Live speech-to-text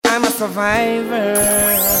I'm a survivor.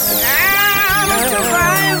 I'm a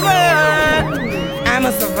survivor. I'm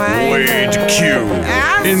a survivor. Wade Q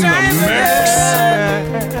in the mix.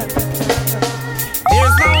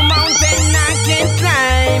 There's no mountain I can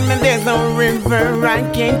climb, and there's no river I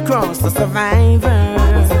can cross. A survivor.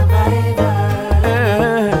 I'm a survivor.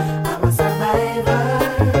 I'm a survivor.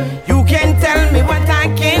 You can tell me what I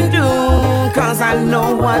can do, 'cause I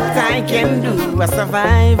know what I can do. A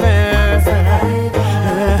survivor.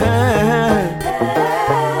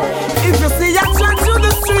 If you see I trot through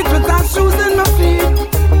the street without shoes in my feet,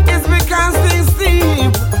 it's because they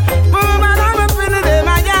steep. Boom, and I'm up in them,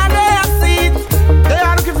 I got their seat. They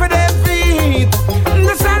are looking for their feet.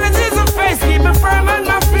 The challenges of face keep me firm on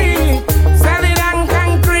my feet. Solid and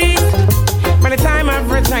concrete. By the time I've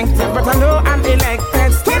rejected, but I know I'm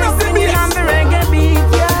elected. Still see me on the reggae beat,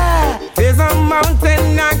 yeah. There's a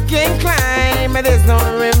mountain I can climb, and there's no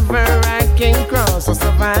river I can cross. A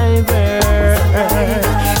survivor.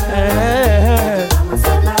 I'm a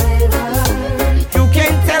survivor. You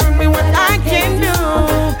can tell me what I can do,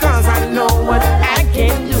 'cause I know what I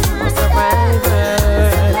can do. A survivor.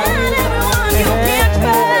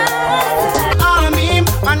 Arm him,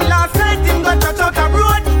 and last night him got to touch a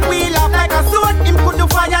road. Wheel up like a sword. Him put the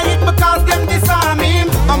fire hit because them disarm him.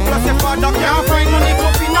 And plus your father can't find money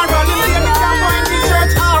for funeral. Him say me can't find the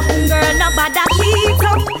church. Girl, nobody keep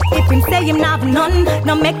up. If him say him have none,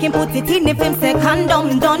 no make him put it in. If him say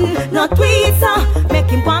condom done, no tweets, make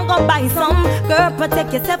him want go buy some. Girl,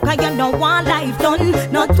 protect yourself 'cause you don't want life done.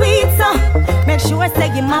 No tweets, make sure say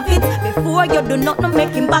him have it. Before you do not, no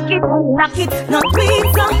make him back it, knock it. No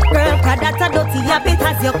tweets, girl, 'cause that's a dirty habit.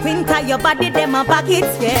 As your quinta, your body, them a back it,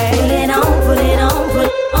 yeah. Put it on, put it on, put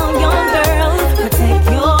it on, young girl. Protect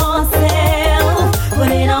yourself.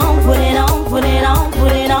 Put it on, put it on, put it on,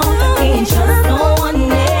 put it on. Ain't trust no one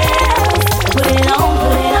else. Put it on,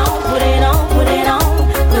 put it on, put it on, put it on.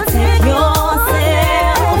 Protect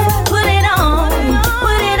yourself. Put it on,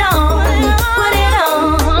 put it on, put it on.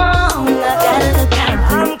 I gotta look out.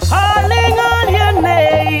 I'm calling on your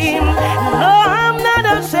name. No, I'm not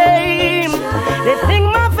ashamed. They think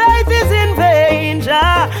my faith is in vain.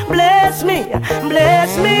 Jah, bless me,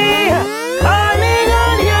 bless me. Calling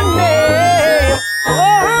on your name.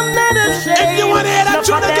 Oh, I'm not ashamed. If you want to hear that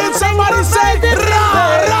tune again, somebody say ra ra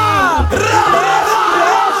ra.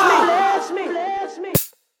 Bless me, bless me, bless me.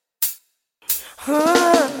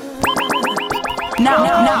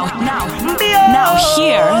 Now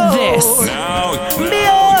hear this.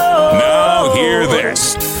 Now hear this.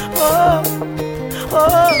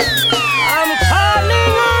 I'm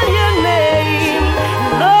calling on your name.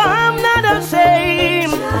 No, I'm not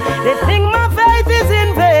ashamed. They think my faith is in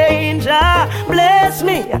vain. Jah, bless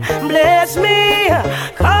me, bless me.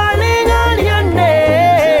 Calling on your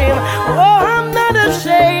name. Oh, I'm not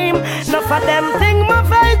ashamed. Enough of them think my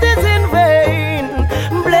faith is in vain.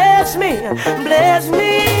 Bless me, bless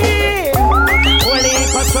me. Only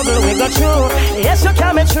for trouble we go through. Yes, you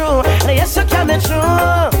can be true. Yes, you can be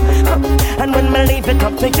true. And when me leave it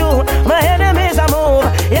up to you, my enemies are move.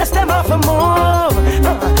 Yes, them off a move.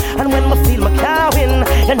 And when me feel my car win,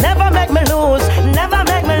 you never make me lose. Never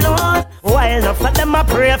make me lose. While enough of them I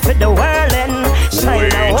pray for the world and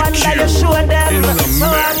shine a wonder you show them. So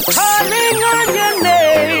I'm calling on your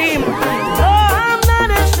name. Oh, I'm not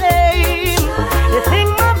ashamed. You think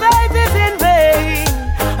my faith is in vain.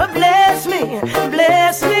 Bless me,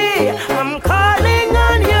 bless me. I'm calling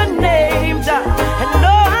on your name, Jah. And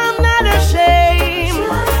no, I'm not ashamed.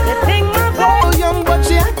 You think my faith. Oh, young, but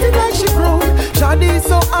she acting like she grown. Shawty is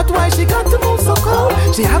so hot, why she got to move so cold?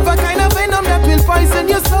 She have a kind of venom that will poison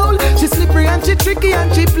your soul. She slippery and she tricky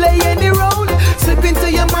and she play any role. Slip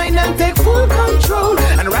into your mind and take full control.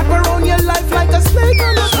 And wrap around your life like a snake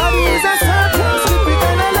on a body is a serpent. Slippery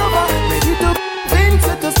kind of lover. Ready to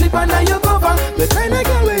set to sleep under your cover. The kind of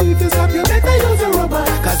girl where if you stop you better use a rubber.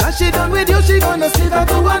 'Cause as she done with you, she gonna slip her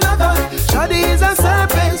to another. Shawty is a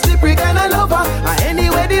serpent, slippery kind of lover. And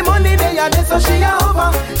anyway the money they are there, so she a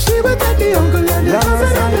over. She will take the uncle and the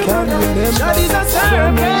cousin and the brother. Shawty's a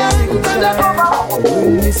serpent, kind of lover.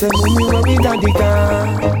 When me say money where we daddy gone,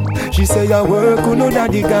 she say your work who no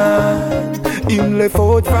daddy gone. Him left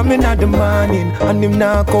out from in the morning, and him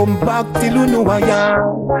now come back till you know I am.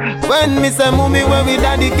 When me say mommy where we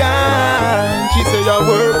daddy gone, she say your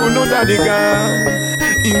work who no daddy gone.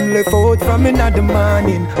 Him left out from in the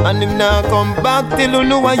morning, and him now come back till you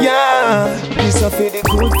know I am. This a for the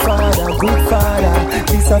good father, good father.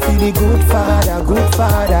 This a for the good father, good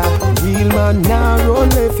father. Real man now run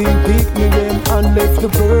left him pick me them and left the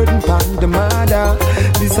burden on the mother.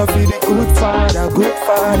 This a for the good father, good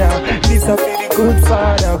father. This a for the good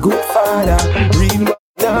father, good father. Real man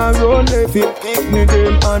now left it, pick me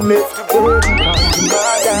them and left the burden on the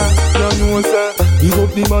mother. You know sir, give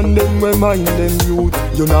up the man them we mind them youth.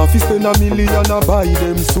 You not fi spend $1 million and buy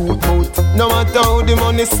them suit but no matter how the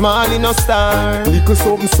money small in a star, little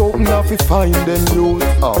something have to find them youth.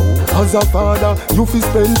 As a father, you fi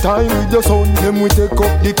spend time with your son. Them we take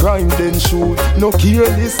up the crime then shoot. No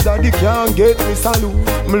careless daddy can't get me salute.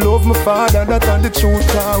 Me love my father, that and the truth.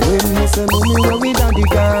 When me say mommy where we daddy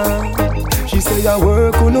gone, she say I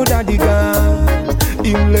work who no daddy gone.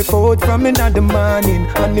 Him left out from me in the morning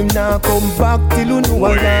and him now come back till you know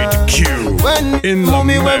I am. When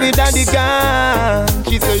mommy where we daddy gone,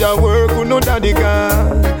 she say I work who no daddy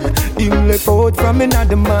gone. Him left out from me in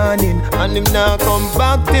the morning and him now come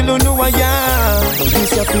back till you know I am.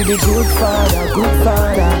 This a feel the good father, good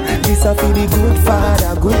father. This a feel the good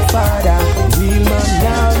father, good father. Real man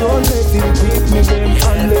now don't let him beat me them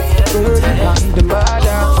and left the burden on the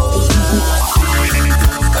mother.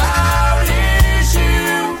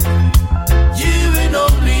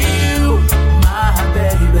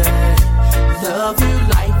 Love you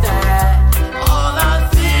like that. All I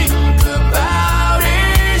think about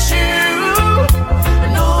is you.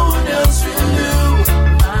 No one else will do,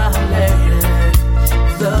 my lady.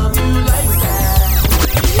 Love you like that.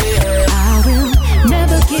 Yeah. I will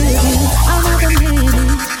never give you another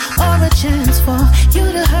minute or a chance for you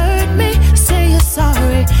to hurt me. Say you're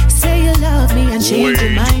sorry, say you love me, and change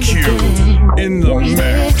your mind again. In the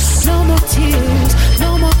mix. No more tears,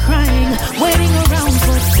 no more crying, waiting around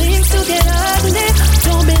for things to get ugly.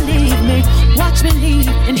 Don't believe me, watch me leave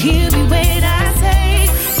and hear me when I say,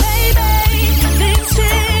 baby, things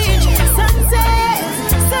change. Sunset,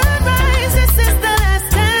 sunrise, this is the last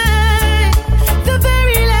time, the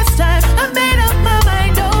very last time I made up my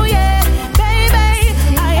mind. Oh yeah, baby,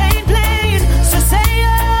 I ain't playing, so say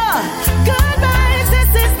goodbyes.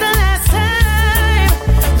 This is the last time,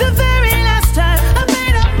 the very last time I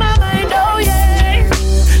made up my mind. Oh yeah.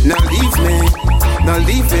 Now leave me, now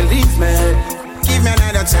leave me. Give me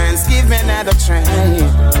another chance, give me another try.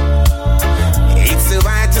 It's so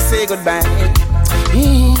hard to say goodbye.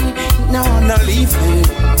 No, no, leave me.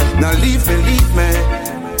 No, leave me.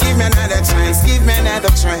 Give me another chance, give me another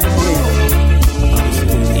try.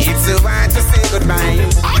 It's so hard to say goodbye.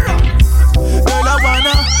 Girl, I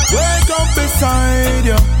wanna wake up beside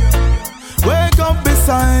you. Wake up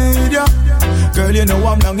beside you. Girl, you know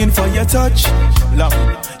I'm longing for your touch. Long.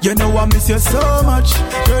 You know I miss you so much.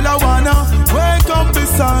 Girl, I wanna wake up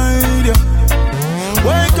beside you.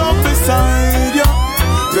 Wake up beside you.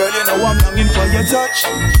 Girl, you know I'm longing for your touch.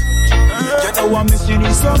 You know I'm missing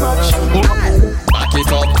you so much. Back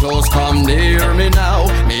it up close, come near me now.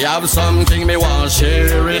 Me have something me want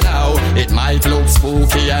share it now. It might look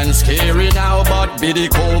spooky and scary now, but be the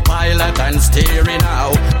co-pilot and steering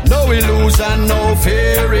now. No illusion, no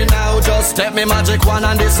fearing now. Just step me magic one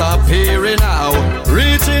and disappearing now.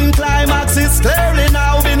 Reaching climax is clearly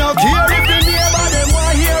now. Be no care if the neighbor them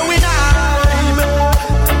want hear we now.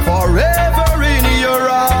 Forever in your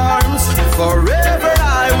arms, forever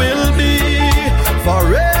I will be.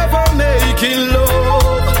 Forever making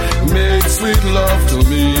love, make sweet love to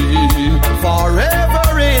me.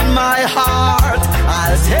 Forever in my heart,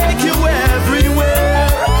 I'll take you everywhere.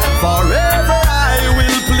 Forever I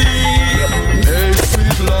will plead, make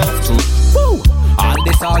sweet love to me. All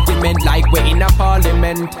this argument like we're in a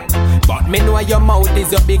parliament, but me know your mouth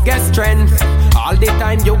is your biggest strength. All the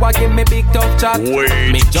time you a give me big tough chat.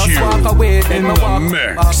 Me just walk away, then me walk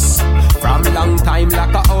up. From long time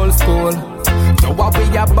like a old school, so what we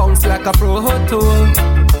a bounce like a pro tool.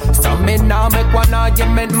 So me now make one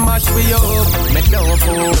argument match with you. Me don't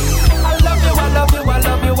fool. I love you, I love you, I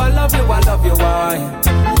love you, I love you, I love you, I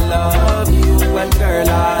love you, and girl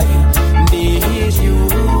I need you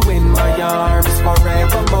in my arms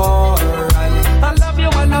forevermore. And I love you,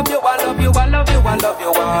 I love you, I love you, I love you, I love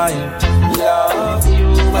you, I love you,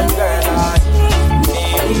 and girl I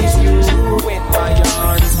need you in my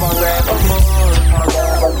arms forevermore.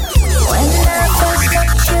 When I first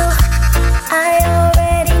met you, I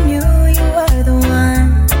already knew you were the one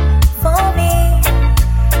for me.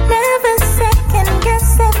 Never second guess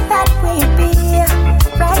if that we'd be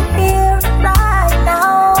right here, right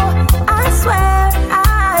now. I swear I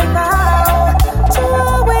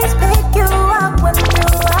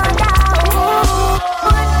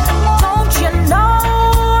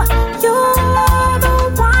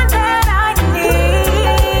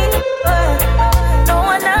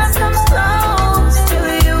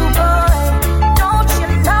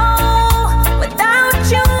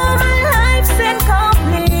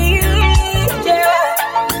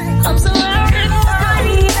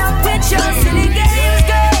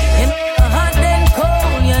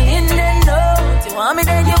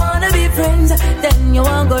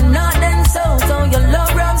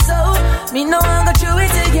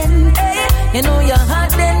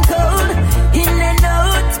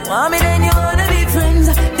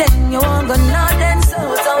you want go not then so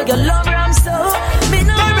you love her, I'm so me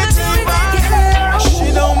no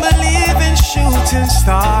She don't believe in shooting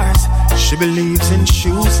stars. She believes in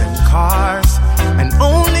shoes and cars, and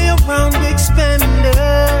only around big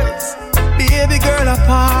spenders. Baby girl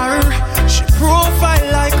apart, she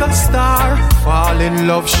profile like a star. Fall in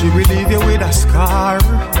love, she will leave you with a scar.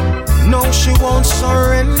 No, she won't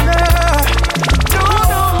surrender. No,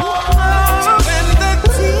 no. So when the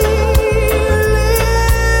deal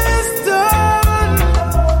is done,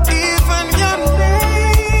 even your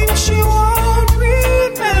name she won't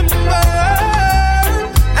remember.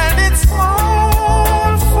 And it's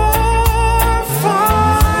all for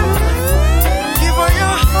fun. Give her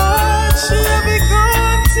your heart, she'll be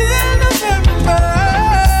gone till November.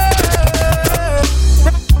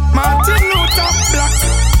 Martin Luther Black,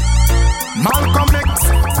 Malcolm X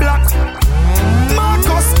Black,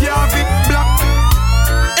 Marcus Garvey Black.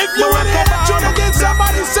 If you want to hear tune against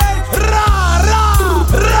somebody, say ra ra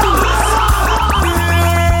ra.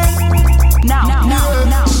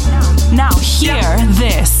 Now hear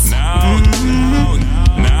this. Now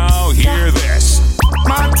hear this.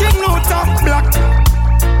 Martin Luther Black,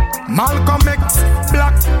 Malcolm X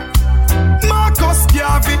Black, Marcus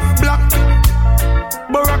Garvey Black,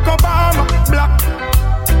 Barack Obama Black,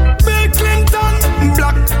 Bill Clinton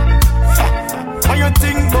Black. How you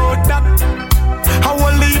think about that? How a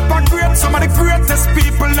leap of great, some of the greatest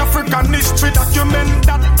people in African history document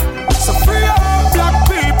that. So free up black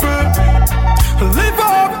people, live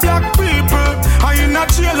up black people. I in a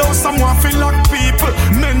jailhouse, someone feel like people.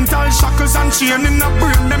 Mental shackles and chain in a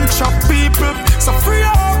brain, them trap people. So free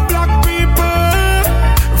up black people,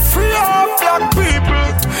 free up black people.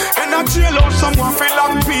 In a jailhouse, someone feel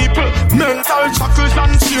like people. Mental shackles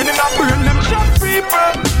and chain in a brain, them trap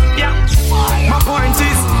people. Yeah. My point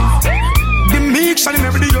is, the meek shall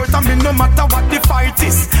never the earth and me no matter what the fight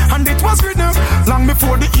is. And it was written long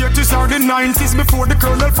before the 80s or the 90s, before the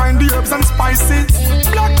colonel find the herbs and spices.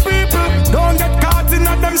 Black people don't get caught in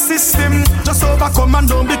a them system. Just overcome and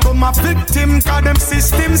don't become a victim. Cause them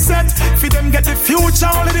system set for them get the future,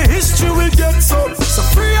 only the history will get so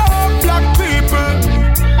free up black people,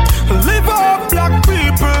 live up black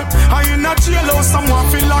people. I in a jailhouse, someone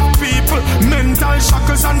feel like people. Mental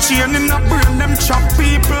shackles and chain in a brain, them trap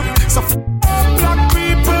people. So black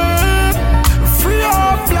people, free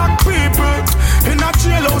up black people. In a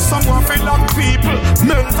jailhouse, someone feel like people.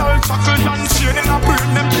 Mental shackles and chain in a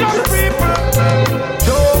brain, them trap people.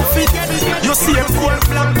 Don't forget it, you see a cool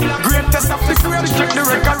black, greatest of the great. Check the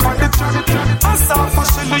record on the track. I saw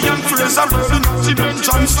Fashley and Fraser, Birdie, Natty, Ben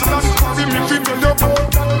Johnson and Corey, me fi tell you about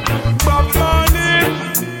Bob Marley,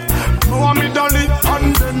 Muhammad Ali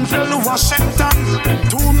and Denzel Washington.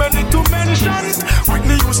 Too many to mention.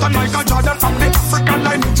 Whitney Houston, Michael Jordan from the African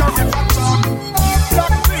lineage of River Talk.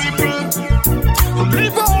 Black people,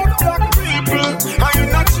 live out black people. I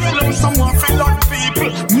in a jail, someone feel like people.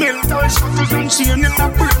 Mental shackles and chain in the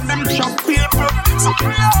brain, them trap people. So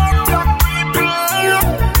free all black people,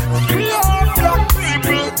 free all black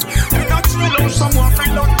people. In a jail, someone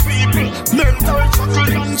feel like people. Mental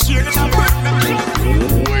shackles and chain in the brain, them trap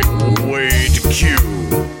people. Wade Q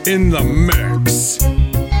in the mix.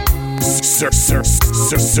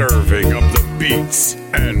 Serving up the beats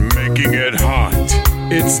and making it hot.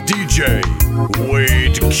 It's DJ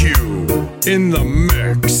Wade Q in the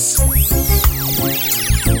mix.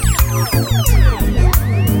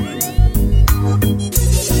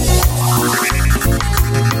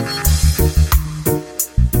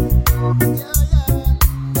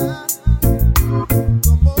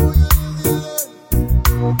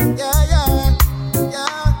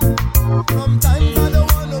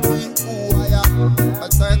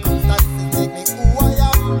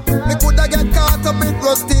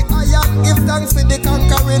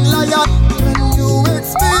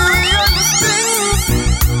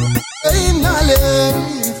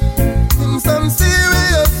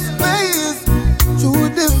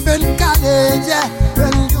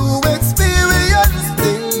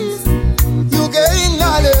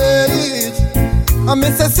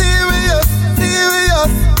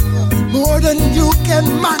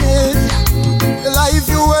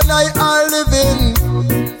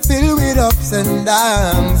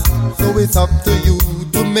 It's up to you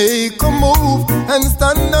to make a move and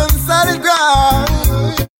stand on solid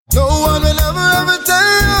ground. No one will ever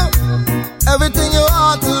tell you everything you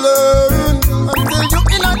have to learn until you're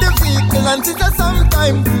in a vehicle and it's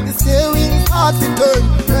sometimes the steering's hard to turn.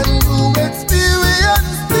 When you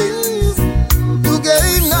experience things, you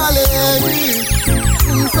gain knowledge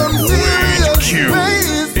in some serious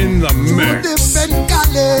ways. In the mix. Different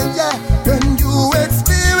college, yeah. When you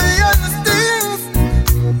experience things,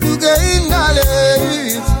 you gain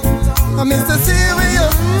I'm Mr.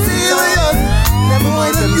 Serious. Never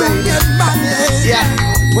wait till you get married. Yeah.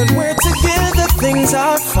 When we're together, things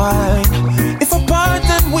are fine. If apart,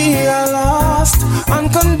 then we are lost.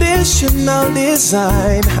 Unconditional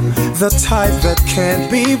design, the type that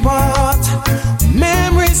can't be bought.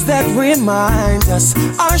 Memories that remind us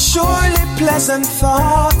are surely pleasant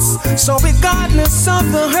thoughts. So regardless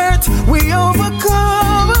of the hurt, we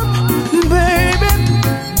overcome. Baby,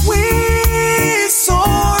 we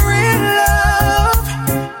soar in love.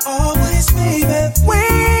 Always, baby, we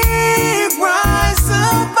rise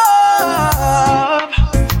above.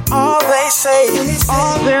 All they say,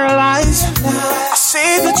 all their lies. I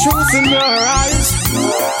see the truth in your eyes.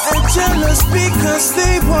 They're jealous because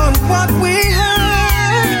they want what we have.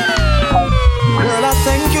 Girl, I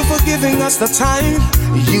thank you for giving us the time.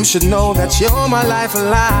 You should know that you're my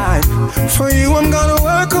lifeline. For you, I'm gonna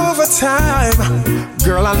work overtime.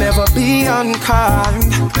 Girl, I'll never be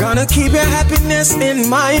unkind. Gonna keep your happiness in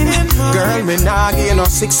mind. Girl, me nah give no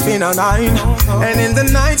 6 feet or 9. And in the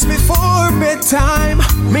nights before bedtime,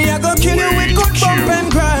 me I go kill you with good bump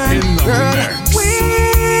and grind. Girl,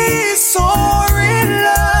 we soar in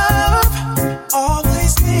love.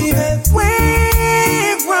 Always, baby, we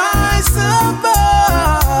rise above.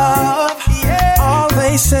 All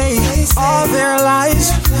they say, all their lies.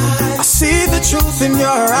 I see the truth in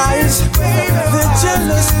your eyes. They're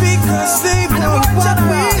jealous because they want what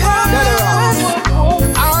we have.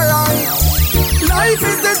 Alright. Life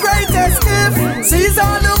is the greatest gift. Seize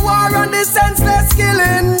all the war and the senseless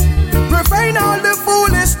killing. Refrain all the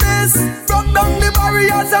foolishness. Broke down the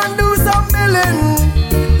barriers and do some milling.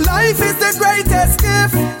 Life is the greatest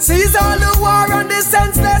gift. Seize all the war and the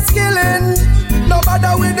senseless killing. No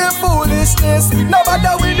bother with the foolishness. No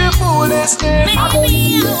bother with the foolishness. Maybe I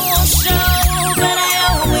won't show, but I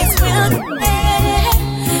always will care.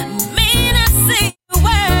 May not say a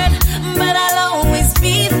word, but I'll always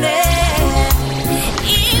be there.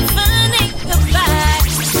 Even in goodbye,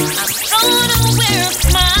 I'm gonna wear a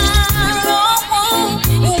smile. Oh,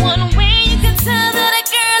 one way you can tell that a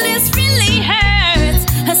girl is really hurt.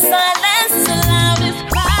 Her silence loud as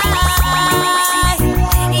cry.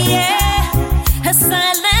 Yeah, her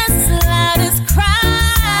silence loud as cry.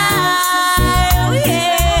 Oh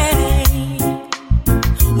yeah.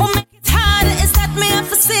 What make it harder is that me have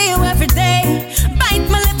to see you every day. Bite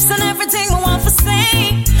my lips and everything I want to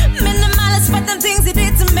say. Minimalist for them things you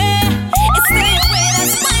did to me. It's stay away,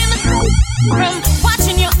 that's why I'm from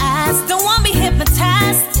watching your eyes. Don't want to be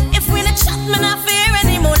hypnotized. If we not chat, me not fear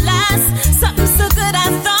any more lies. Something so good I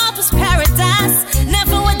thought was paradise.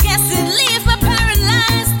 Never would guess it leave me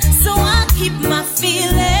paralyzed. So I'll keep my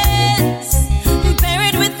feelings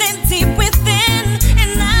buried within, deep within,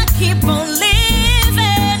 and I'll keep on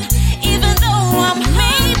living. Even though I'm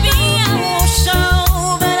maybe I won't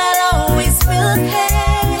show, but I'll always will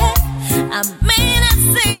care. I may not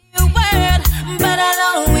say a word, but I'll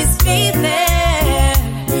always be there.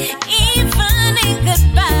 Even in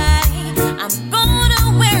goodbye, I'm gonna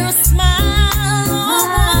wear a smile.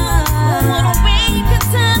 One way you can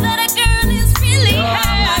tell that a girl is really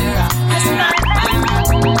hurt.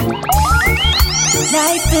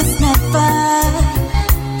 Life is never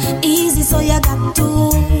easy, so you got to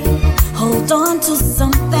hold on to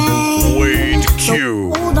something. Wade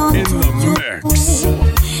Q Hold on in to the you. mix.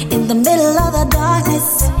 In the middle of the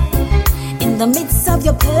darkness, in the midst of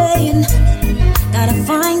your pain, gotta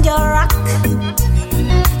find your rock.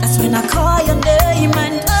 That's when I call your name,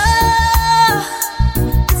 and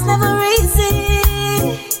it's never easy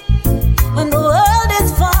when the world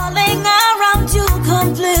is falling around you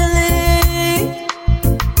completely.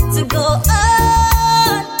 To go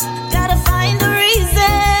on, gotta find a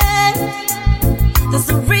reason. There's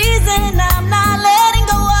a reason I'm not letting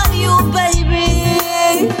go of you, baby.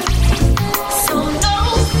 So no,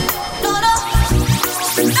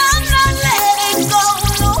 I'm not letting go.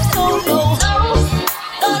 No.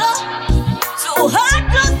 Too hard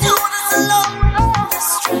to do this alone. The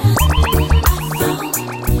strength I found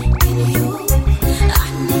in you, I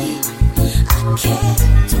can't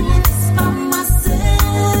do this by myself.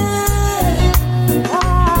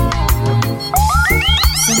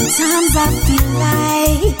 Sometimes I feel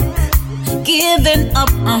like giving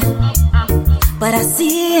up, but I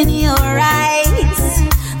see in your eyes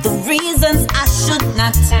the reasons I should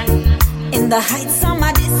not. In the heights of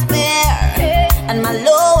my despair and my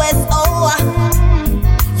lowest hour,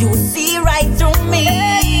 you see right through me.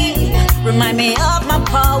 Remind me of my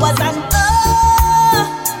powers, and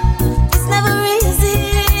it's never easy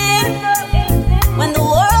when the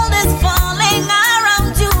world is falling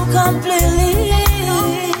around you completely.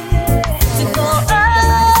 To go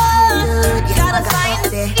on, you gotta find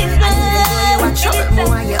the reason.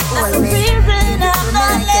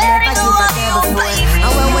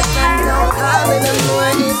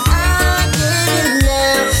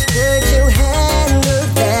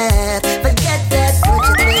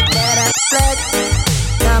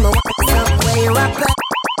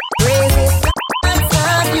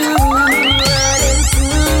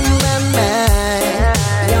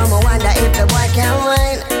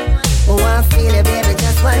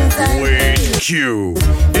 Q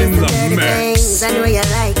in the mix. I know you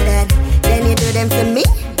like that. Then you do them to me,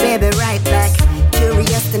 baby, right back.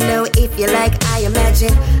 Curious to know if you like, I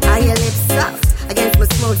imagine. Are your lips soft against my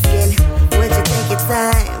smooth skin? Would you take your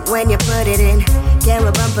time when you put it in? Can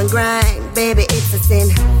we bump and grind? Baby, it's a sin.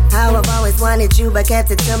 How I've always wanted you, but kept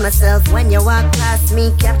it to myself. When you walk past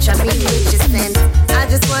me, capture me with your sin. I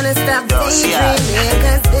just wanna stop daydreaming,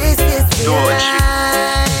 cause this is the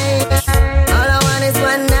life. All I want is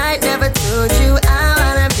one night, never told you I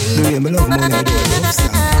wanna be. Yeah, me love money, I do love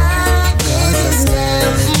some.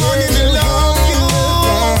 Money to love you,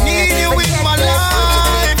 need you in my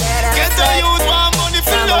life. Get a youth my money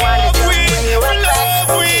for love we.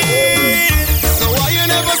 So why you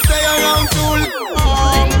never stay around too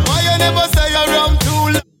long? Why you never stay around too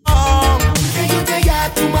long? Today you day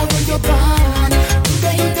out, tomorrow you're gone.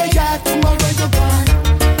 Today you day out, tomorrow you're gone.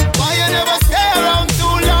 Why you never stay around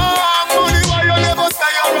too long? Money, why you never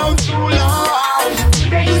stay around too long?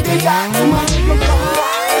 Today you day out, tomorrow you're gone.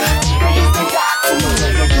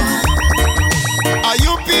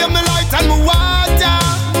 You pay me light and me water.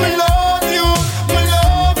 Me love you, me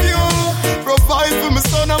love you. Provide for my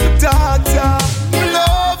son and my daughter. Me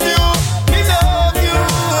love you, me love you.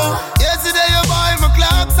 Yesterday you buy my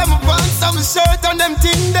clocks and my pants and my shirt and them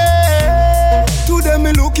thing there. Today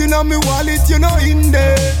me looking at me wallet, you know in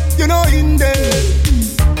there, you know in there.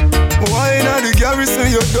 Why not the garrison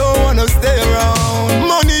you don't wanna stay around?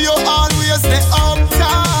 Money you always stay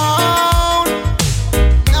uptown.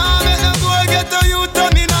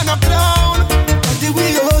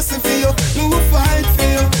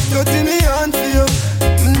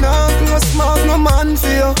 Man for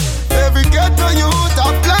you. Every ghetto youth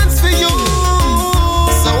have plans for you.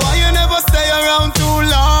 So why you never stay around too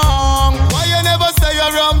long? Why you never stay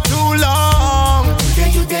around too long? Today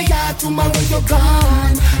you day out, tomorrow you're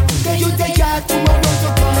gone. Today you day out, tomorrow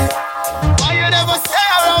you're gone. Why you never stay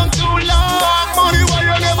around too long? Money, why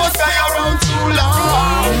you never stay around too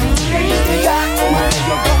long? Today you day out, tomorrow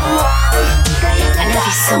you're gone. I love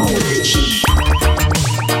you so much.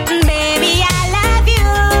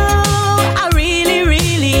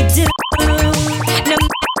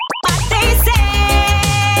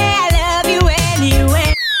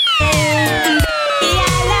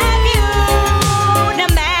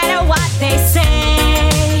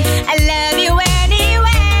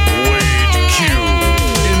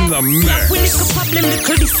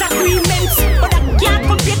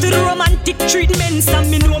 Treatments and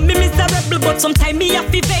me know me miserable, but sometimes me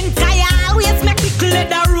have to vent. I always make me clear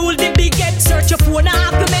the rule the big head. Search your phone and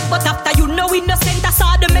argument, but after you know innocent, I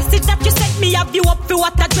saw the message that you sent me. Have you up for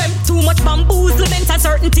what I dreamt? Too much bamboozlement and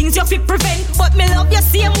certain things you fit prevent. But me love you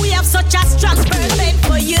same, we have such a strong fervent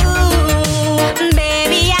for you,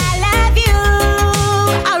 baby. I love you,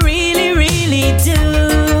 I really, really do.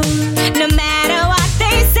 No matter what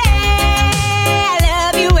they say, I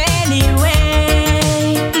love you anyway.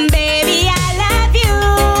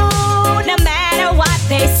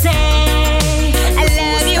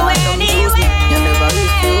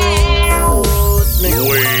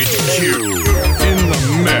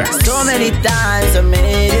 Many times I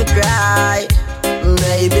made you cry,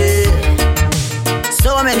 baby.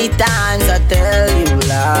 So many times I tell you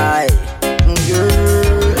lie,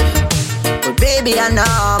 girl. But baby, I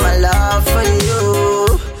know my love for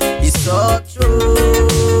you is so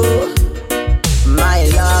true. My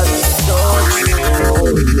love is so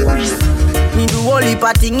true. Me do all the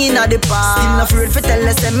thing in the past. Still not afraid for tell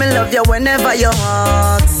us that me love you whenever you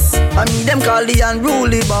ask. I mean them call the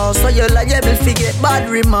unruly boss, so you're liable to get bad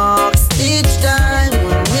remarks. Each time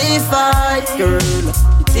when we fight, girl, you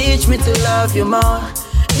teach me to love you more.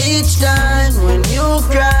 Each time when you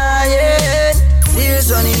crying,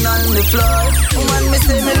 tears running on the floor. Woman, me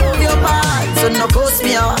say me love your bad, so no ghost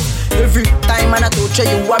me off. Every time I touch you,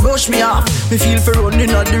 you a brush me off. Me feel for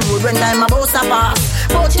running on the road when time about to pass.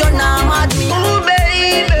 But you're not mad me, oh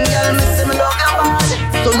baby. Girl, me say me love your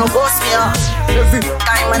bad, so no ghost me off. Every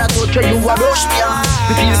time when I touch you, you a brush me off.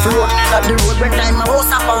 Me feel for running on the road when time about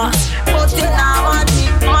to pass. But you're not mad me,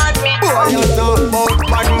 mad me. Boy, you talk about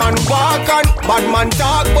bad man walk and bad man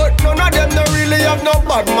talk, but none of them don't really have no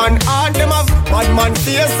bad man heart. Them have bad man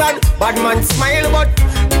face and bad man smile, but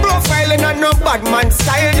profiling and no bad man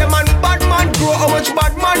style. Them and bad man grow how much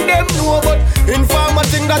bad man them know, but informer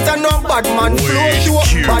think that a no bad man flow show.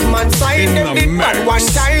 Bad man sign them did bad one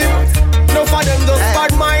time. No for them just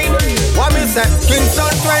bad mind. What me say?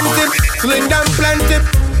 Kingston 20, sling them plenty.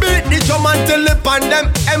 Beat the drum until lip and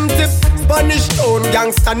them empty. Spanish town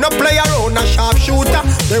gangster, no play around, a sharp shooter.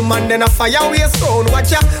 Them man then a fire waste round.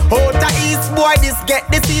 Watch ya, out the east boy, this get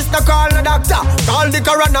disease. No call the doctor, call the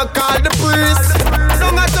coroner, call the priest.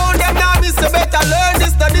 Don't a town them now miss a bet.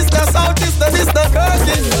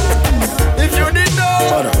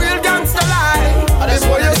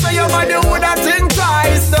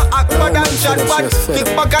 man. Kick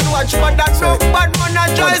back and watch, but that's no bad man. I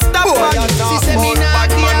try stop man. She say me not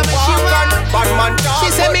care what she want. Bad man talk. She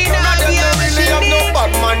say me not care what she need.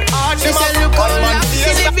 Bad man heart. She say look how long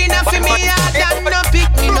she living up for me hard and no pick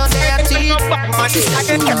me no say a teeth. She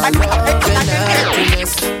say my love and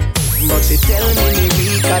happiness, but she tell me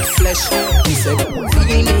weak at flesh. She said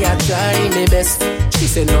feel me I try me best. She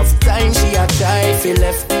said enough time she a try fi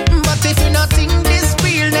left. But if you not think this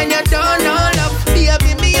real then you don't know love.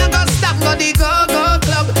 Baby me a go stop go the go-go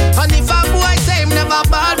club. And if a boy say him never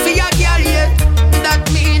bad for your girl yet, that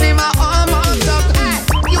mean him a almost up.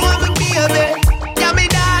 You want me baby, yeah me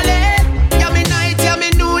darling, yeah me night, yeah me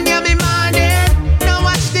noon, yeah me morning. Now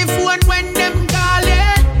watch the phone when them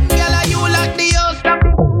calling. Girl are you like the house of the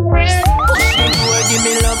give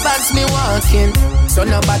me love as me walking. So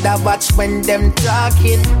nobody watch when them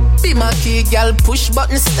talking. Be my key, girl, push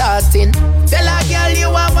button starting. Tell a girl you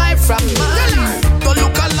a wife from mine. Go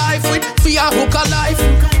look alive with fear hook alive.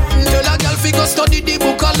 Tell a girl fi go study the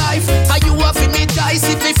book of life. And you a fi me dice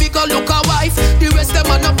if me fi go look a wife. The rest them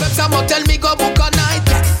a no peps, I'm tell me go book a night.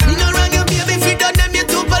 Me no wrong you baby fi done them you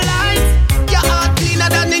too polite. Your heart cleaner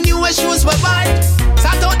than the newest shoes we buy.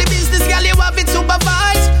 Start out the business, girl, you have it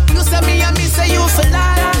supervised. You say me and me say you for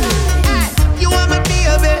life. You want me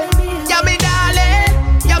baby, yeah me darling,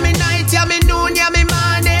 yeah me night, yeah me noon, yeah me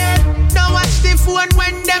morning. Don't watch the phone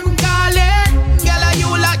when them calling. Girl, are you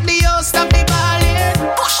like the host of the ballin'?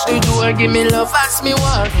 Push the door, give me love as me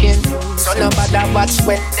walking. So nobody watch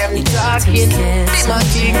when them talking. Be my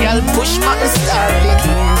key, girl, push button starting.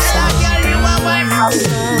 Tell a girl you a wife.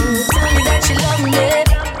 Tell me that you love me.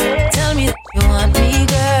 Tell me that you want me,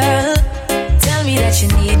 girl. Tell me that you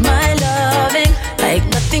need my loving like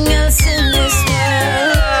nothing else in this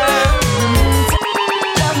world.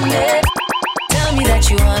 Love me. Tell me that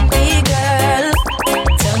you want me, girl.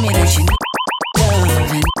 Tell me that you need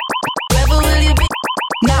loving. Wherever will you be?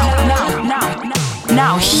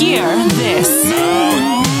 Now hear this.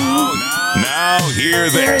 Now hear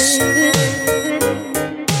this.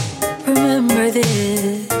 Remember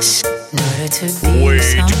this. In order to be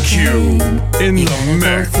Wade Q in the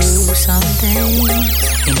mix.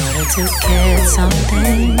 In order to get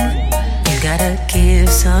something, you gotta give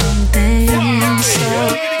something. So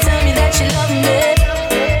tell me that you love me.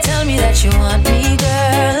 Tell me that you want me,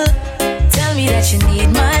 girl. Tell me that you need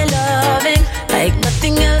my loving like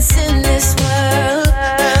nothing else in this world.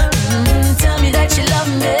 Tell me that you love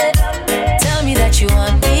me. Tell me that you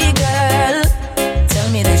want me, girl. Tell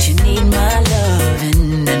me that you need my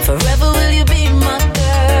loving, and forever will you be my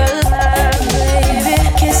girl. Baby,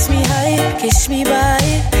 kiss me high, kiss me by,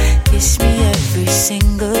 kiss me every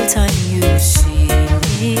single time you see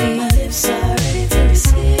me. My lips are ready to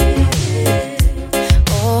receive it.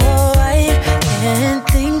 Oh, I can't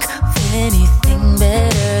think of anything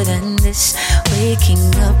better than this.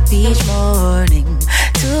 Waking up each morning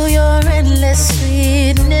to your endless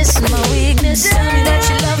sweetness, my weakness. Tell me that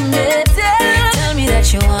you love me. Tell me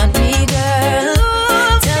that you want me, girl.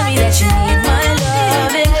 Tell me that you need my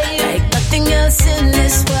loving like nothing else in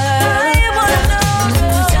this world.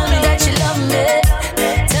 Tell me that you love me.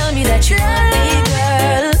 Tell me that you want me,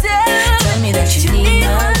 girl. Tell me that you need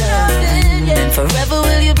my loving, and forever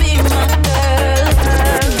will you be my girl.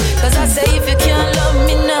 Cause I say if you can't love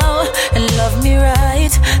me now and love me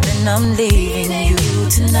right, then I'm leaving you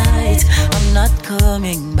tonight. I'm not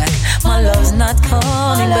coming back. My love's not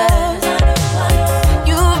coming back.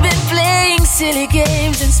 You've been playing silly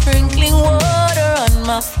games and sprinkling water on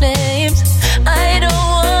my flames. I don't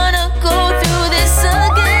wanna go through this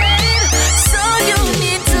again. So you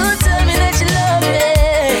need to tell me that you love me.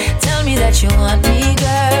 Tell me that you want me,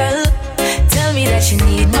 girl. Tell me that you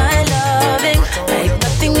need my loving like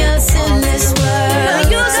nothing else in this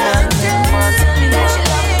world. You gotta tell me that you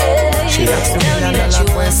love me. She asked me that you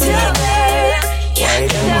want to why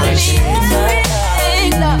the man cheat?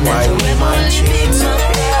 Why the man cheat?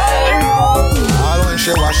 All when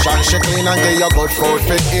she wash and she clean and get your good food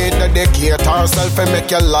fit eat, dedicate herself and make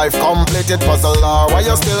your life complete. It puzzle her why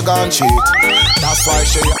you still gon' cheat. That's why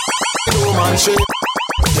she do man shit.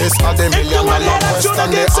 This are the $1 million question,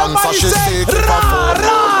 the answer she seeking for.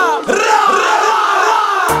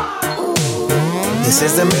 This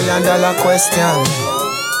is the $1 million question.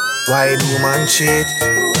 Why do man cheat?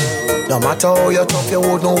 No matter how you tough, you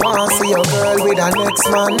wouldn't want to see your girl with the next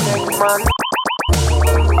man.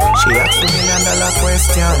 She asked the $1 million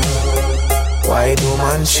question. Why do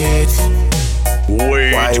man cheat?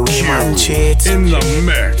 Why we man cheat? In the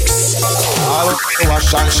mix. All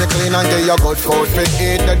wash and she clean and get your good food fit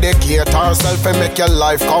eat, dedicate herself and make your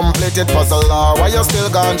life complete. It puzzle her why you still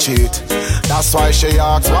gon' cheat. That's why she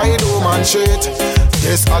asks why do man cheat.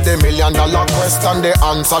 This are the $1 million question. The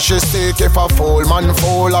answer she seek. If a fool man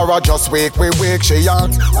fool or a just wake, we wake. She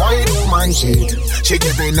asks, why do man cheat? She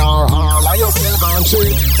giving her all, I you still gone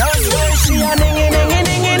cheat. That's why she a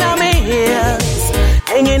ding on me ears.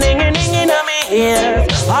 Ding on me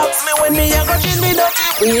ears. Ask me when me a go treat me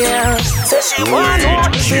dirty ears. Say she want know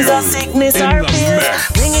if she's a sickness or fear.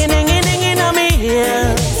 Ding on me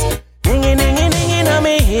ears. Ding on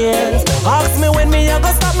me ears. Ask me when me a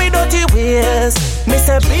go stop me dirty ways. Me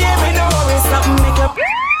say baby don't worry, stop me make up.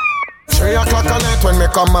 3 o'clock at night when me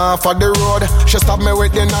come off of the road. She stop me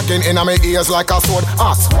with the knocking in my ears like a sword.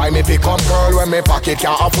 Ask why me pick up girl when me pocket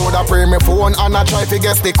can't afford. I pray me phone and I try to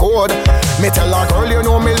guess the code. Me tell her girl you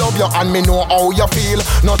know me love you and me know how you feel.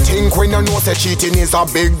 No think when you know say cheating is a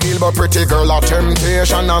big deal. But pretty girl a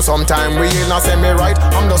temptation and sometime real. Now say me right,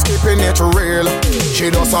 I'm just keeping it real.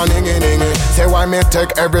 She does a ningy. Say why me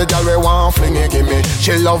take every girl we want flingy give me.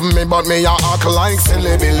 She love me but me a act like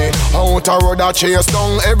silly Billy. Out a road a chase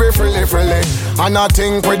down every frilly. And I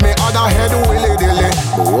think with me other head willy dilly.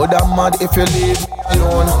 Would I'm mad if you leave me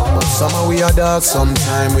alone. But summer we are dark,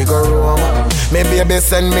 sometime we go roam. My baby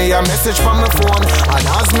send me a message from my phone. And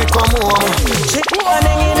as me come home, she go a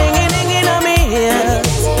ding on me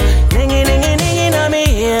ears. Ding on me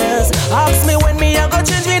ears. Ask me when me a go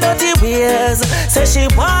change me dirty ways. Say she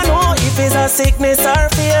want know if it's a sickness or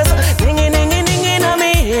fears. Ding on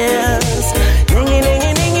me ears. Ding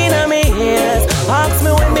on me ears. Ask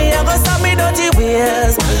me when me a go stop me dirty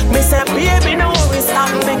ways. Me say baby no worry,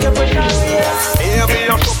 stop make you put your ways. Baby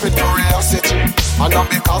you took it curiosity. And not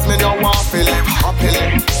because me don't want to live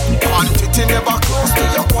happily. Quantity never close to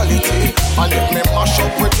your quality. And if me mash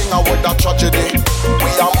up everything I would a tragedy.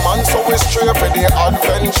 We a man so we straight for the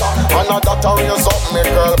adventure. And a daughter raise up me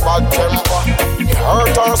girl bad temper. It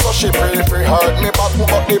hurt her so she pray hurt me. But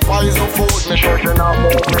the poison food me shouldn't have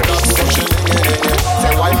moved me. So she lingy.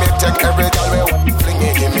 Say why me take every girl we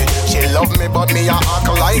flingy give me. She love me but me a act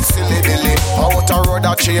like silly dilly. Out a road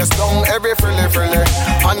a chase down every frilly.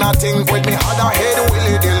 And I think with me had a head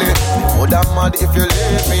willy dilly. Would I'm mad if you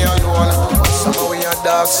leave me alone. Summer we are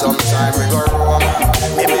dark, sometime we go roam.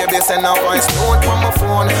 Me baby send a voice note from my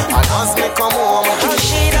phone. And as me come home,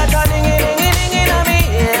 she that a ding on me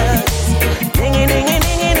ears. Ding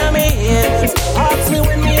on me ears. Ask me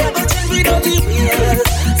when me a go change me dirty ways.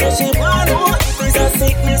 So she want know if it's a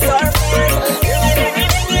sickness or fear.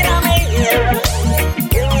 Ding on me ears.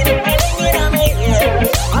 Ding on me ears.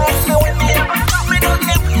 Ask me when me a go stop me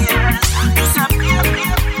dirty ways.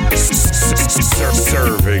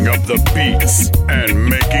 Serving up the beats and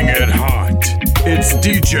making it hot. It's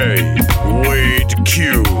DJ Wade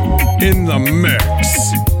Q in the mix.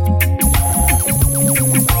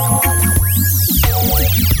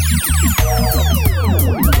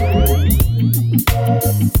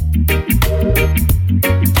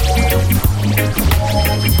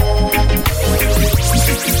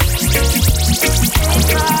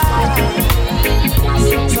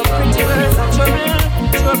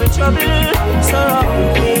 Trouble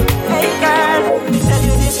surrounding. Hey girl, tell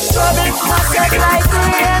you this trouble not set like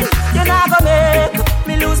rain. You're not gonna make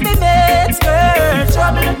me lose me mates, girl.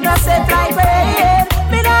 Trouble not set like rain.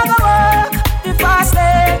 Me not gonna work the fast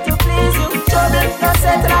way to please you. Trouble not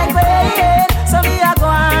set like rain. So me a go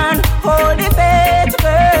on hold the faith,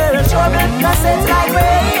 girl. Trouble not set like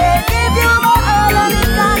rain. Give you my all and it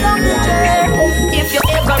can't come to jail. If you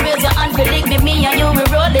ever raise your hand, predict me and you will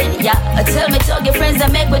roll it, yeah. Tell me, tell your friends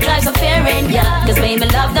that make me drive some fear in, yeah. Cause baby,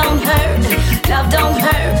 love don't hurt, love don't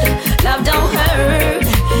hurt, love don't hurt.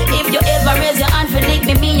 If you ever raise your hand, predict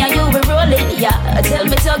me and you will roll it, yeah. Tell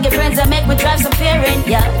me, tell your friends that make me drive some fear in,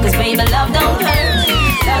 yeah. Cause baby, love don't hurt,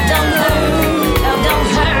 love don't hurt, love don't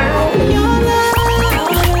hurt. Your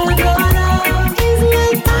love is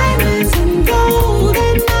like diamonds and gold,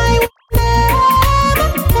 and I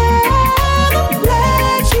will never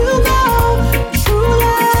let you go. True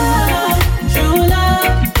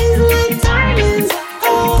love is like diamonds and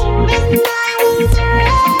gold, and I will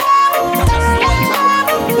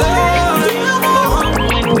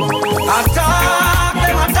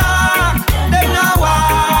Attack, them now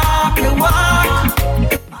walk the walk.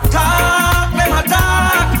 Attack, them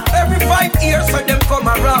attack, every 5 years so them come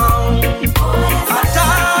around.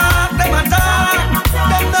 Attack, them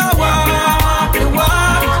now walk the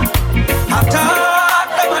walk. Attack,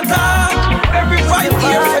 every 5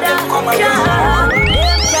 years so them come around.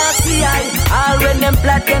 Them can't see I, all when them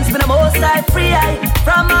plot against me the most I free I.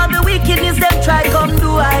 From all the wickedness them try come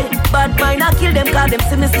do I. But mine I kill them cause them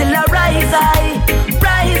see me still a rise I.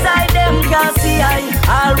 Them can't see I,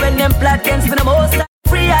 all when them plot against me the most I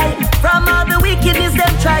free I. From all the wickedness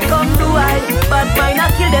them try come do I. But mine I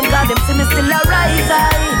kill them cause them see me still a rise I.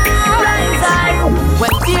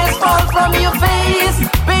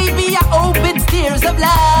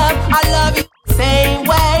 I love you the same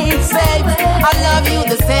way, baby. I love you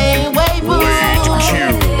the same way, boo.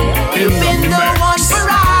 You've been the one for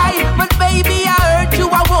I, but baby, I hurt you,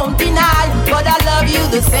 I won't deny. But I love you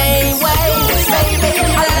the same way, baby.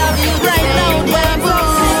 I love you the same way, boo.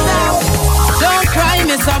 Don't cry,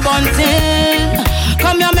 Miss Bunting.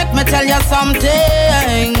 Come here, make me tell you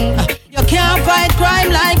something. You can't fight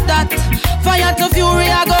crime like that. Fire to fury,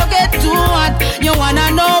 I go get too hot. You wanna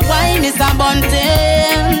know why, Miss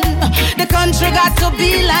Bunting? The country got to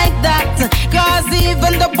be like that. Cause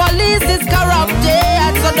even the police is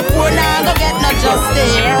corrupted. So the poor now go get no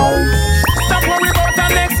justice. Stop worry about the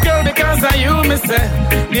next girl because of you, me say.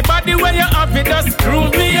 The body where you have it just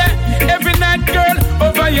groove me, yeah. Every night, girl,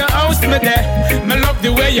 over your house, me there. Me love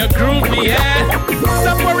the way you groove me, yeah.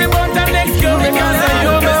 Stop worry about the next girl because of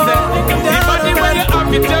you, me say. The body where you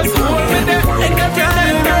have it just groove me there. And every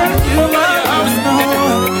night, girl, over your house, me there.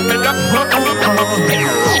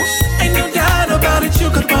 Ain't no doubt about it, you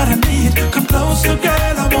got what I need. Come closer,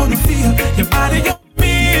 girl, I wanna feel your body on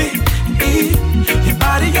me. Your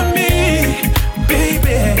body on me,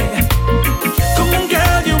 baby. Come on,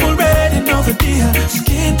 girl, you already know the deal.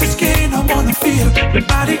 Skin to skin, I wanna feel your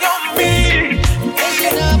body on me.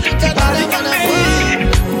 Your body on me,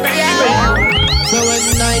 baby. So when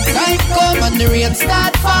night time come and the rain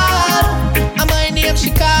start fall, and my name she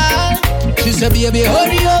call. She say, baby,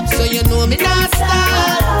 hurry up, so you know me not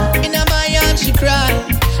stall. In my arms she cry,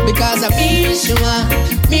 because of me she want,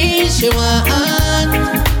 me she want.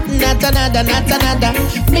 Not another,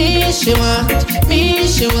 me she want, me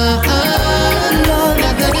she want.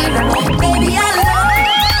 Not another. Baby, I love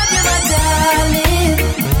you, my darling.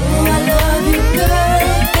 Oh, I love you, girl.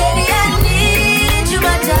 Baby, I need you,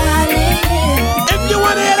 my darling. If you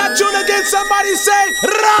wanna hear that tune again, somebody say,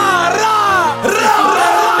 ra, ra, ra,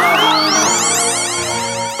 ra.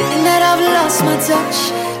 And that I've lost my touch.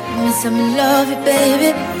 Miss, I love you, baby.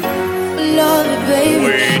 Love you, baby.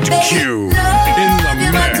 Wade baby, Q love in the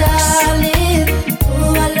you, my mix. darling.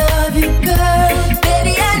 Oh, I love you, girl.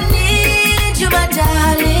 Baby, I need you, my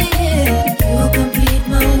darling. You complete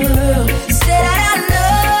my world. Say that I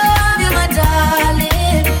love you, my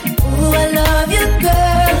darling. Oh, I love you,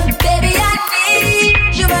 girl. Baby, I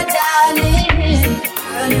need you, my darling.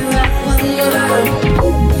 Girl, you rock my world.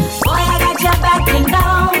 Boy, I got your back and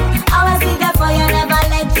down. I see that fire, never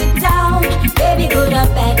let you down. Baby, good or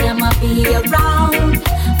bad, I'ma be around.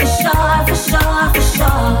 For sure, for sure, for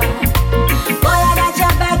sure. Boy, I got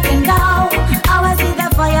your back and down. I see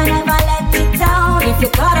that fire, never let you down. If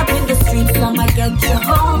you're caught up in the streets, I'ma get you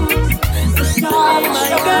home. For sure, for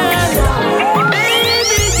sure, for sure.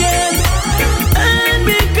 Baby girl, I'll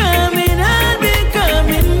be coming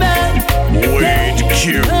back. Wade Q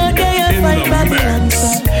in the mix.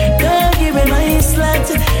 Don't give me my slut.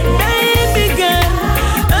 Baby girl,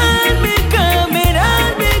 I'll be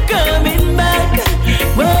coming back.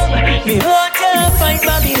 Whoa, me hold you, fight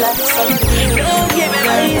Babylon. Don't give me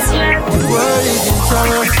my slut. The world is in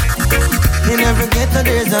trouble. In every ghetto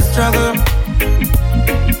there's a struggle.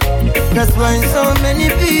 That's why so many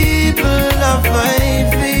people are fighting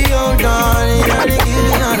for your darling. And they give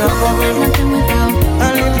you not a bubble. A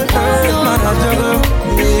little earth, man, a juggle.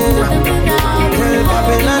 Yeah. Tell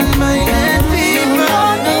Babylon my head people.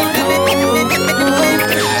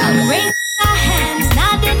 I'm raising my hands,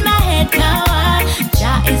 nodding my head, car.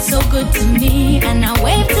 Jah is so good to me, and I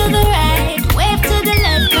wave to the right, wave to the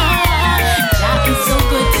left, car. Jah is so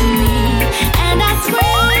good to me, and I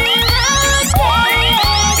scream out,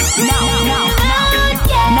 yes.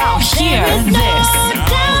 Now hear this.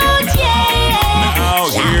 Now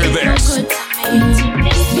hear this.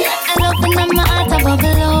 I love when my heart a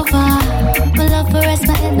bubble over. My love for rest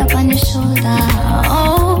my head up on your shoulder.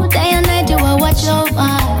 Oh, day and night you will watch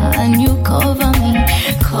over, and you cover me,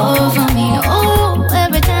 cover me. Oh,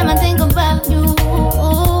 every time I think about you,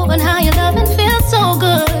 oh, and how your loving feels so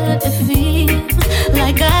good. It feels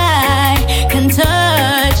like I can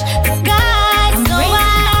touch the sky. I'm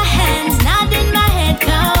raising my hands, nodding my head,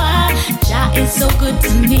 car. Jah is so good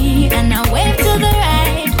to me, and I wave to the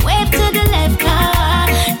right, wave to the left, car.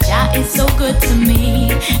 Jah is so good to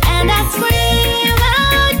me, and I scream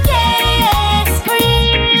out, yeah,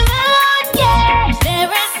 scream out, yeah.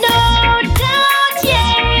 There is no doubt,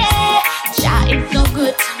 yeah. Jah is so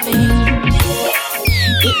good to me.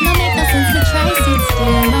 It no make no sense to try sit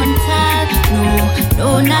still on top. No,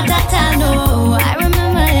 not at all, no. I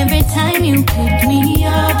remember every time you pick me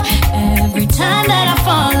up. Every time that I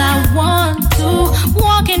fall, I want to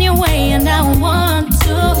walk in your way, and I want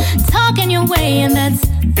to talk in your way, and that's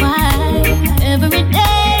why every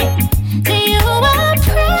day to you I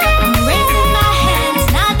pray. I'm raising my hands,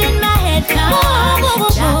 nodding my head, car.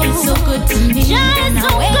 Jah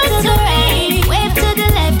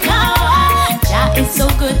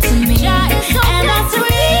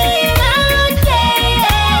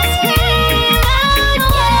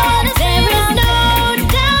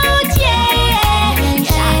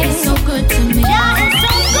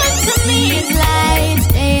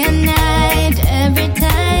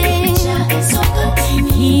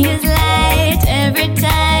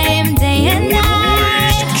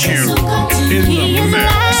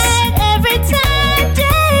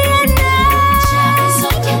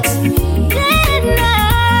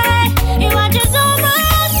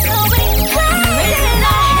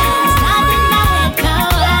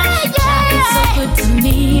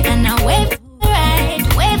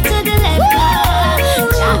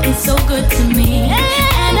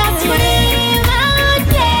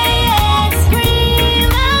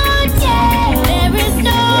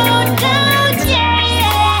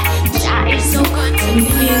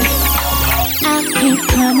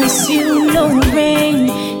promise you no rain,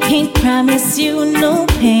 can't promise you no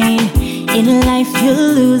pain. In life you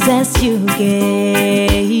lose as you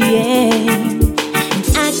gain.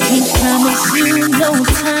 I can't promise you no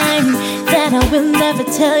time, that I will never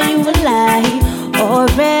tell you a lie, or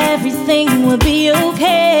everything will be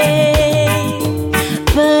okay.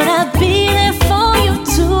 But I'll be there for you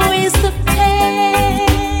to ease the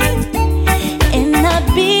pain, and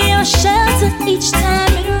I'll be your shelter each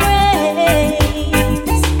time it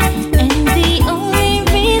rains. And the only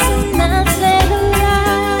reason I'll tell a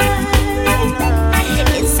lie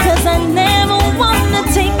is 'cause I never wanna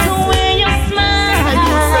take away your smile.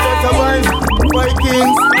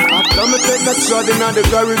 Vikings, I'ma take a shot in the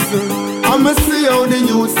garrison. I'ma see how the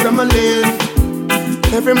youths them a live.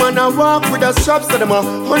 Every man I walk with a strap, so them a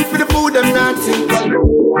hunt for the food them not think.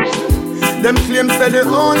 Them claims that the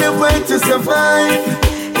only way to survive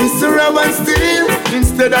is to rob and steal.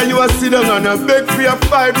 Instead of you a sit down and a beg for your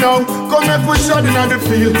fight now. Come and push out in the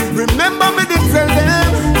field. Remember me to tell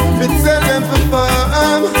them for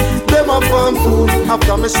farm. Them a farm food.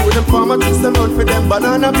 After me show them farm, I twist them out for them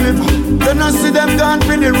banana clip. Then I see them gone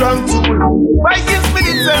for the wrong tool. Why gives me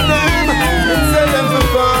to tell them for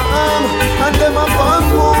farm. And them a farm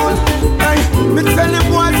food. Hey, me tell them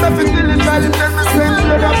boys that we still try to tell me same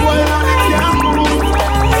to that boy on the camp.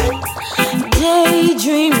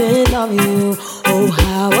 Daydreaming of you, oh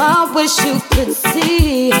how I wish you could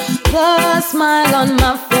see the smile on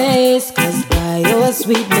my face, 'cause by your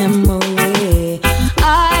sweet memory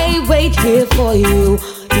I wait here for you,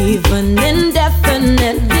 even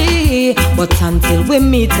indefinitely. But until we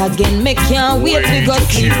meet again, me can't wait to go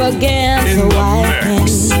sleep again, so I can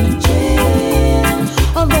dream.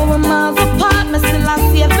 Although we're miles apart, me still I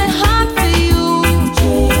save my heart for you.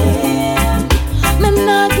 Dream. Me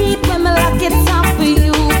not deep when me lock it up for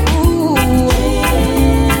you.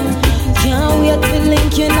 Can't wait to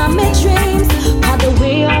link you in my dreams. By the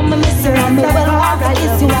way I'm a mister, I'm a well off. I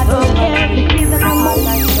guess you I don't care.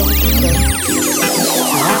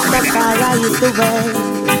 Rastafari is the way,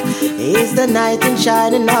 is the knight in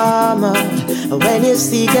shining armor. When you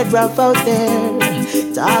see get rough out there,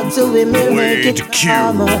 talk to him, he'll make it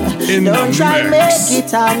calmer. Don't try make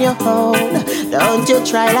it on your own. Don't you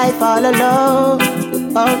try life all alone.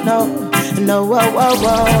 Oh no, no, whoa, whoa,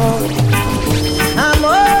 whoa. I'm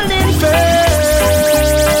holding firm,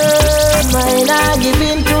 I'm not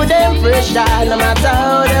giving to them pressure. No matter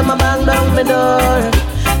how them a bang down my door,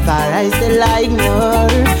 for I still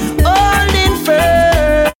ignore. Holding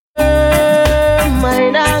firm, I'm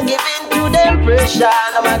not giving to them pressure.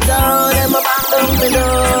 No matter how them a bang down my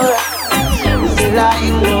door, still I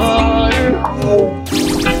ignore.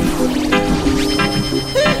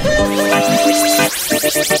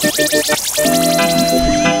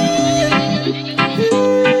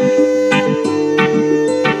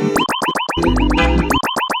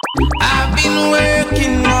 I've been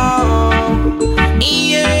working hard,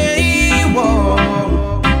 yeah, whoa,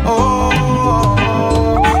 oh.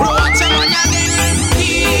 Watch them on again,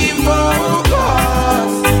 keep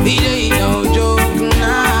focus. It ain't no joke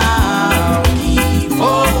now. Keep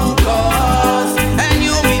focus, and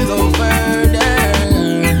you will go further.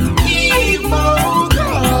 Keep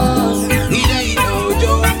focus. It ain't no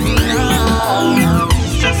joke now.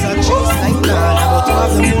 Just a chase like that, but you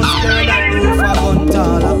have the most girl that do for one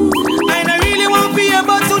dollar. And I really want to hear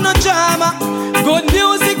about no drama. Good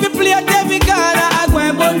music we play at every corner. I go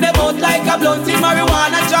and burn them out like a blunt in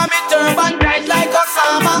marijuana. Jam it turban bright like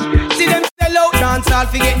Osama. See them sell out dance all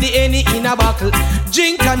forget the any in a buckle.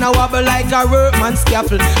 Drink and a wobble like a workman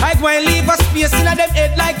scaffold. I go and leave a space in a them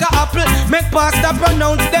head like a apple. Make pastor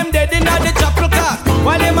pronounce them dead in a the chapel car.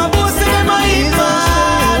 While them a boast them a hit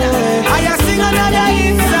man, I sing another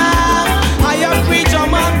hit song. I preach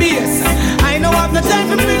drum and bass. I know I've no time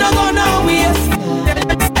for me no go no waste.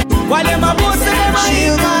 While them a boast them a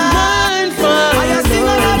hit man, I sing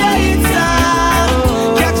another hit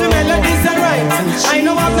song. Catch the melodies and rhymes. I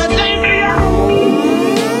know I've no time for you.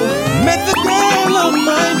 Met the girl of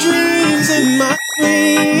my dreams in my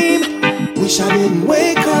dream. Wish I didn't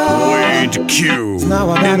wake up. Wade Q Now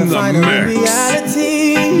I gotta in the find her in mix.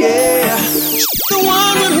 reality, yeah. She's the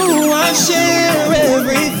one with who I share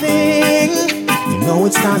everything. You know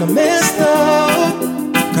it's kinda messed up,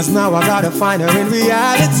 'cause now I gotta find her in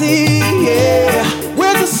reality, yeah.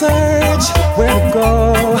 Where to search, where to go,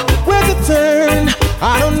 where to turn,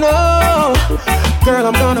 I don't know. Girl,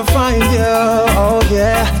 I'm gonna find you, oh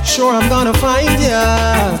yeah. Sure, I'm gonna find you.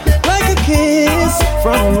 Like a kiss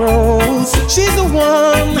from a rose, she's the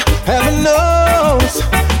one, heaven knows.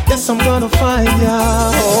 Yes, I'm gonna find ya,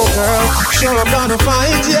 oh girl. Sure, I'm gonna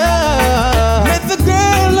find ya. Met the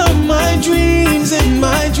girl of my dreams in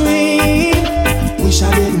my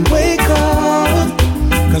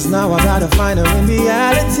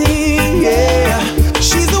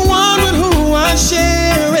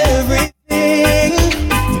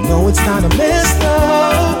kinda messed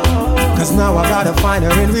up, cause now I gotta find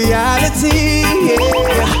her in reality,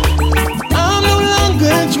 yeah. I'm no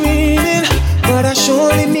longer dreaming, but I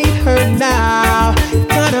surely need her now.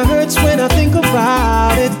 Kinda hurts when I think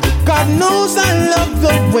about it. God knows I love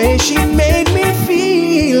the way she made me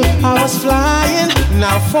feel. I was flying,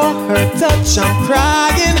 now for her touch I'm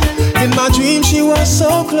crying. In my dream she was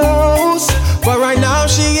so close, but right now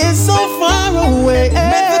she is so far away.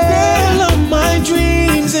 Met the girl of my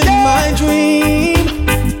dreams in my dream.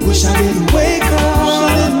 Wish I didn't wake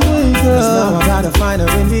up, cause now I gotta find her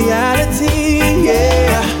in reality,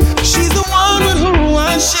 yeah. She's the one with who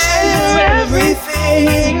I share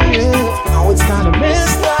everything. No, it's kinda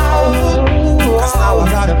messed up, cause now I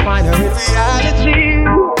gotta find her in reality.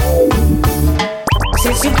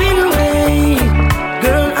 Since you've been away,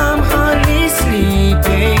 girl, I'm hardly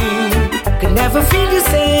sleeping. Can never feel the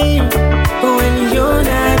same when you're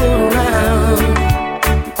not around.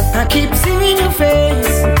 I keep seeing your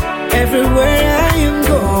face everywhere I am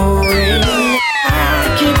going.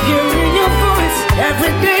 I keep hearing your voice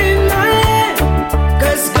every day in my head.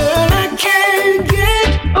 Cause girl, I can't get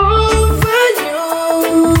over you.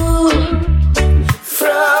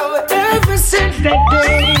 From ever since that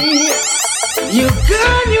day you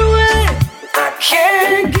gone your way, I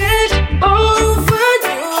can't get over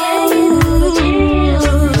you.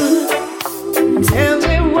 Tell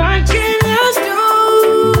me what can I do?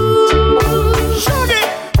 Shoot it.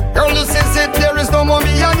 Girl, you say there is no more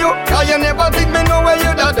me and you. Cause you never think me know where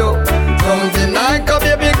you da do. Don't deny, cause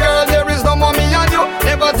baby girl, there is no more me and you.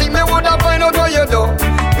 Never think me would have find out what you do.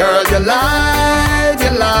 Girl, you lied,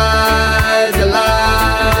 you lied, you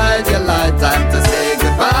lied, you lied. Time to say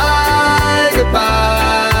goodbye,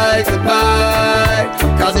 goodbye, goodbye.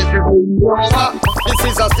 Cause this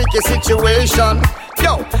is a sticky situation.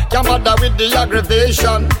 Yo, can't bother with the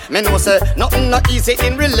aggravation. Me know say nothing not easy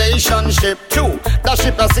in relationship. True, that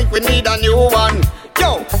ship I think we need a new one.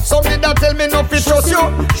 Yo, some did that tell me no fit trust you.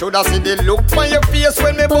 Shoulda see the look on your face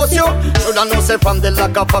when me bust you. Shoulda know say from the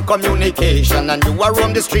lack of a communication, and you are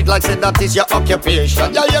on the street like say that is your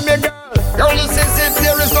occupation. Yeah, yeah, me girl. Girl, you say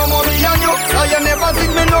there is no money on you. Now you never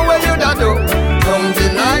think me know where you da do. Don't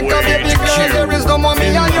deny, cause baby girl, there is no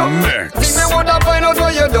money on you. Think me woulda find out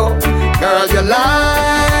what you do. Girl, you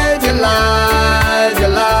lied, you lied, you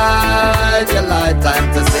lied, you lied. Time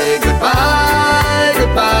to say goodbye,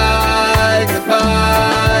 goodbye,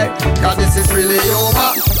 goodbye. Cause this is really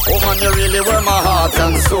over. Woman, you really were my heart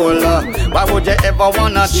and soul. Why would you ever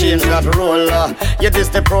wanna change that role? You this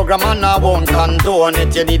the program and I won't condone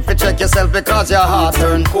it. You need to check yourself because your heart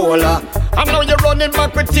turned colder. I know you're running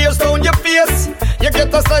back with tears down your face. You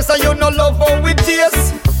get a slice and you no love how it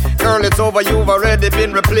tastes. Girl, it's over, you've already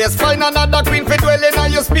been replaced. Find another queen for dwelling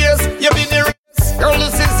on your space. You've been erased. Girl,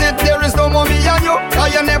 this is it, there is no more me and you.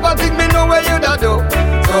 Cause you never think me know where you da do.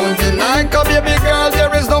 Don't deny, cause baby girl,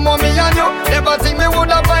 there is no more me and you. Never think me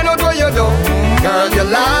woulda find out what you do. Girl, you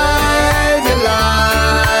lied, you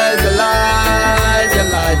lied, you lied, you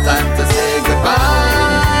lied. Time to say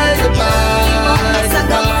goodbye, goodbye,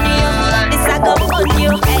 goodbye. It's a go on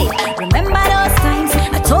you, hey. Remember those times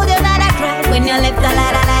I told you that I cried when you left the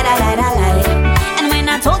light. And when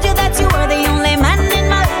I told you that you were the only man in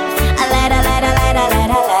my life, I lied.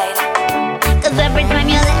 Cause every time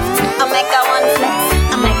you left, I make a one flex.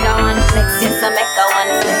 I make a one flex, yes, I make a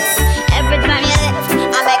one flex. Every time you left,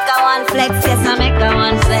 I make a one flex, yes, I make a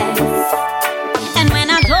one flex. And when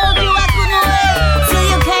I told you I couldn't wait till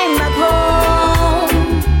you came back home,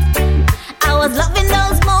 I was loving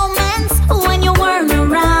those moments when you weren't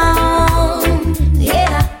around.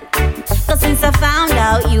 Yeah, cause since I found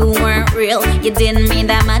out you weren't real, you didn't mean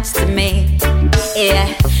that much to me. Yeah,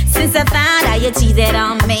 since I found out you cheated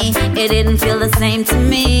on me, it didn't feel the same to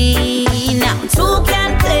me. Now two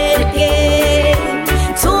can't play the game,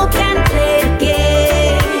 two can't play the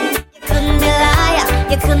game. You couldn't be liar,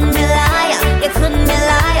 you couldn't be liar, you couldn't be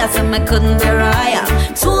liar, so I couldn't be liar.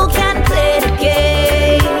 Two can't play the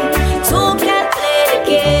game, two can't play the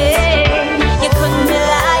game. You couldn't be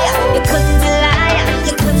liar, you couldn't be liar,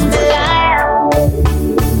 you couldn't be liar.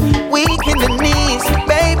 Weak in the knees,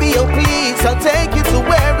 baby, oh please, I'll take you to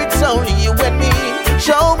where it's only you and me.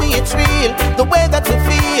 Show me it's real, the way that you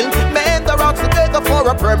feel. Mend the rocks together for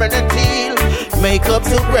a permanent deal. Make up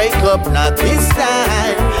to break up, not this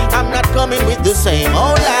time. I'm not coming with the same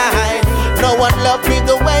old line. No one loved me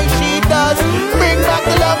the way she does. Bring back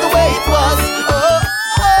the love the way it was. Oh,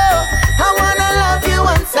 oh, I wanna love you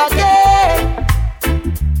once again.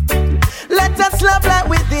 Let us love like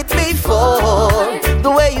we did before. The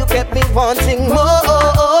way you kept me wanting more.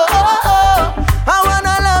 I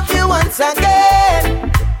wanna love you once again.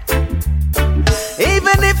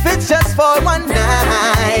 Even if it's just for one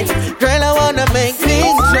night. Girl, I wanna make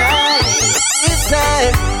things right. This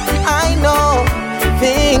time, I know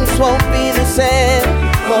things won't be the same.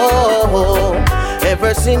 Oh,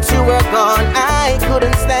 ever since you were gone, I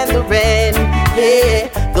couldn't stand the rain. Yeah,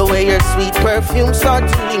 the way your sweet perfume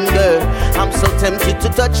starts to linger, I'm so tempted to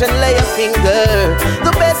touch and lay a finger.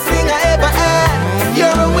 The best thing I ever had, you're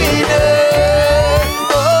a winner.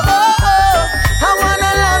 Oh, oh, oh, I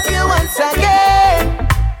wanna love you once again.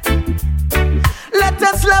 Let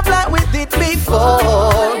us love like we did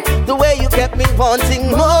before. The way you kept me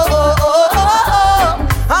wanting more. Oh, oh, oh, oh.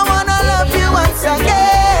 I wanna love you once again.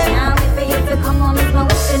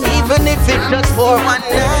 Even if it's just for one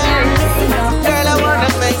night. Girl, I wanna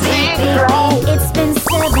make things right. It's been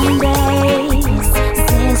 7 days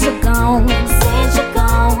since you're gone,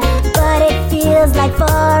 but it feels like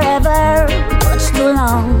forever. Much too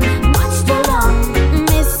long.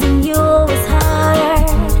 Missing you is hard.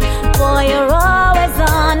 Boy, you're always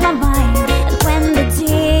on my mind. And when the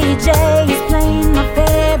DJ is playing my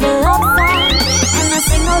favorite love song, and I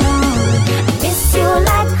sing along, I miss you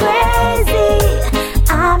like crazy.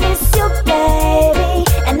 I miss you, baby,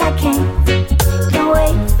 and I can't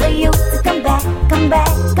wait for you to come back.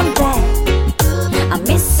 I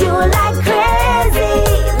miss you like crazy.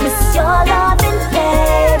 Miss your loving,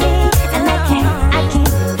 baby, and I can't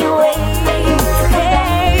wait for you to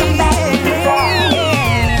come back.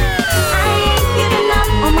 I ain't giving up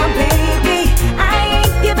on my baby. I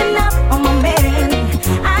ain't giving up on my man.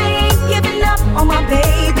 I ain't giving up on my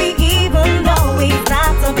baby, even though he's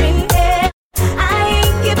not up in there. I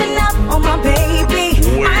ain't giving up on my baby.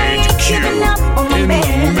 I ain't giving up on my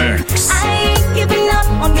man. I ain't giving up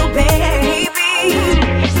on your baby.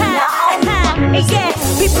 Yeah,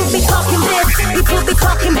 people be talking this, people be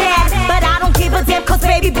talking that, but I don't give a damn, cause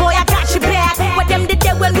baby boy, I got your back. What them did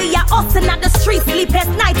there when we are hustling at the street, sleepless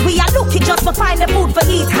night, we are looking just for finding food for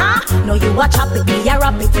eat, huh? No, you a chop it, me a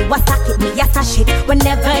rap it, you a stack it, me a sash it.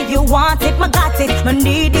 Whenever you want it, me got it, me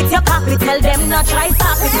need it, you copy. Tell them not try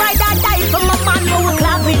stop it, ride or die for my man, who will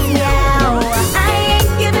clap it now. I ain't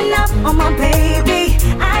giving up on my baby,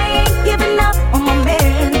 I ain't giving up on my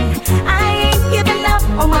man, I ain't giving up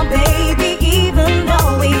on my baby, even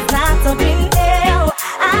though he's not up in hell.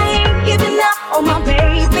 I ain't giving up on my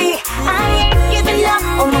baby, I ain't giving up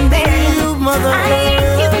on my baby, I ain't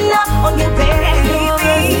giving up on your baby.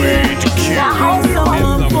 Now so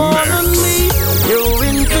on me, you're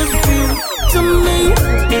interesting to me.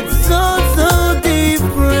 It's so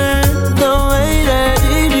different the way that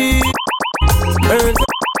it is. Earth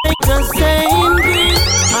ain't the same thing.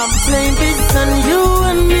 I'm playing this on you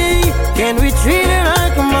and me. Can we treat her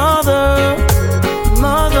like a mother?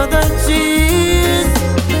 Mother that she is,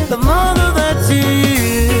 the mother that she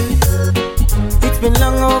is. It's been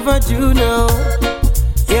long overdue now.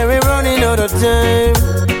 Yeah, we're running out of time.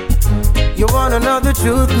 You wanna know the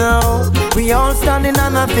truth now? We all standing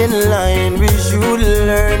on a thin line. We should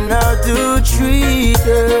learn how to treat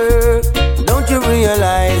her. Don't you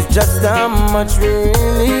realize just how much we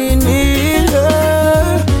really need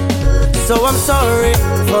her? So I'm sorry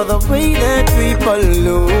for the way that we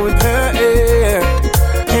pollute her air,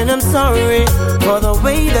 and I'm sorry for the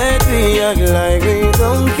way that we act like we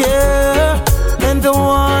don't care. And the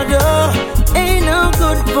water ain't no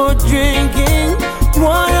good for drinking.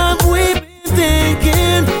 What have we been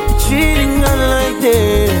thinking? Treating her like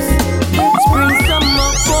this. Spring,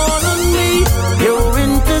 summer, fall on me. Your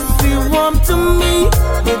winters feel warm to me.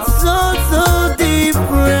 It's so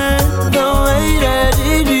different the way that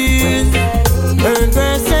it is. Her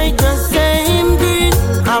grass ain't the same green.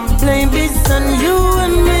 I'm playing this on you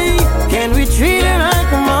and me. Can we treat her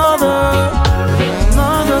like a mother?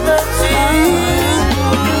 Mother that she is.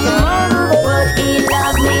 Would he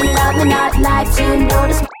love me not like to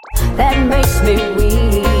notice that makes me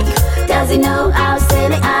weak? Does he know how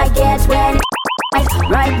silly I get when it's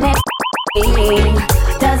right next to me?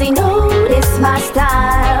 Does he notice my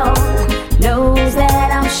style? Knows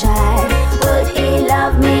that I'm shy. Would he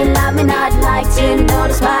love me not like to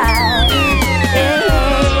notice why?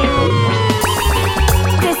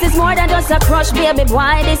 This is more than just a crush, baby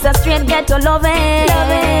boy. This a straight ghetto loving.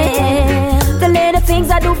 The little things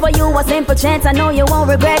I do for you, a simple chance. I know you won't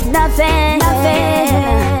regret nothing.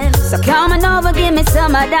 So come on over, give me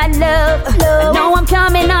some of that love. I know I'm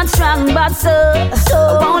coming on strong, but so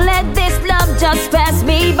I won't let this love just pass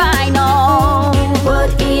me by, no.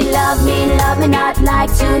 Would he love me not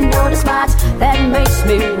like to know the spots that makes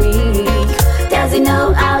me weak? Does he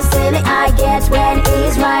know how silly I get when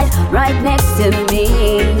he's right next to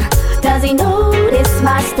me? Does he notice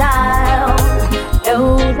my style?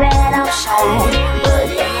 Know that I'm shy. Would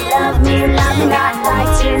he love me not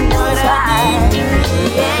like to right.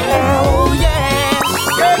 Yeah, oh yeah.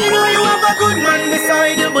 Girl, you know you have a good man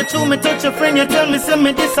beside you, but you me touch a friend, you tell me some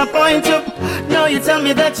me disappoint you. Now you tell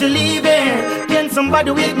me that you're leaving. Can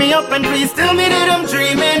somebody wake me up and please tell me that I'm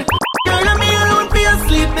dreaming? Girl, I'm me alone, be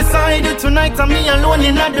asleep beside you tonight. I'm me alone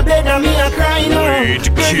in the bed, and me a crying.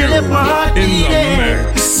 Girl, you left my heart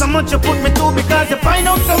beating. So much you put me through because you find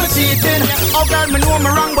out so much cheating. Oh girl, me know me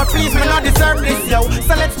wrong, but please me not deserve this, yo.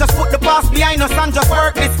 So let's just put the past behind us and just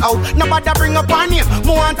work this out. Nobody bring up our name, me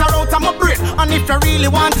want her out of my brain. And if you really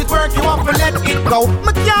want it work, you have to let it go.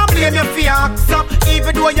 Me can't blame you for your acts, so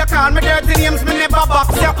even though you call me dirty names, me never box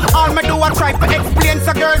you. All me do I try to explain, so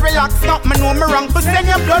girl relax. Not me know me wrong, but send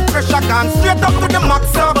your blood pressure gone straight up to the max,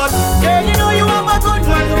 so but girl, you know you have a good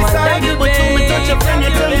man beside you, but you me touch a friend, you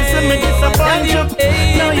tell me some me disappoint you.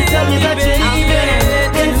 Now you tell me that you're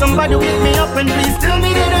leaving. Can somebody wake me up and please tell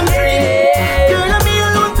me that I'm dreaming? Girl, I'm me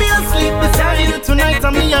alone, be asleep beside you tonight.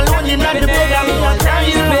 I'm me alone, you're not the bed, I'm me a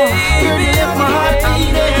crying. Girl, you left my heart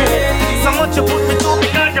beating. So much you put me through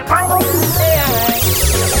because you're proud.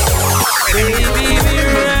 Baby, we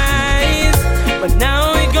rise, but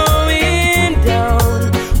now we're going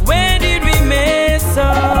down. Where did we mess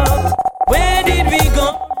up? Where did we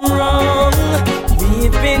go wrong?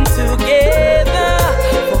 We've been together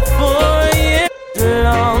for 4 years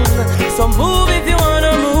long. So move if you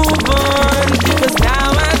wanna move on, 'cause now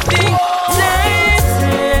I think time to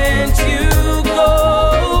let you go.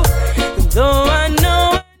 Though I know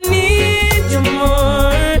I need you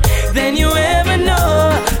more than you ever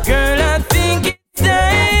know, girl, I think it's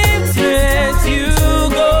time to let you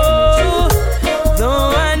go. Though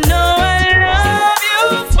I know I love you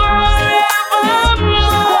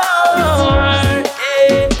forevermore.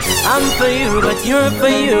 Hey, I'm for you, but you're for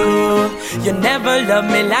you. You never love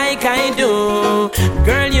me like I do.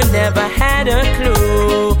 Girl, you never had a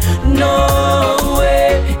clue. No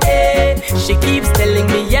way. Hey, she keeps telling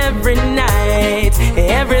me every night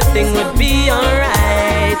everything would be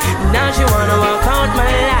alright. Now she wanna walk out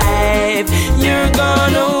my life. You're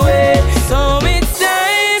gone away, so it's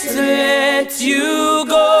time to let you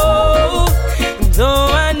go. Though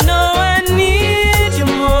I know I need you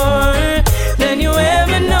more than you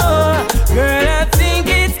ever know, girl, I think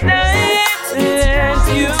it's time to let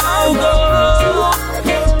you go.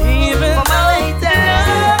 Even though I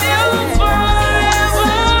love you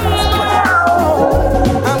forevermore.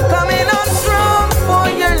 I'm coming on strong for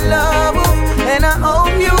your love, and I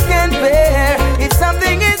hope you can bear. If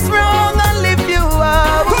something is wrong, I'll lift you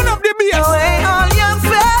up. Turn up the bass. Away all your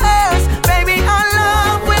fears, baby, our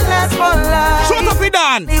love will last for life. Shut up, it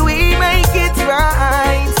done. We make it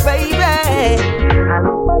right, baby.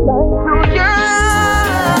 Through your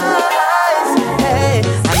eyes, hey.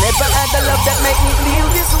 I never had the love that make me feel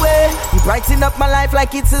this way. You brighten up my life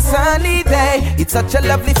like it's a sunny day. It's such a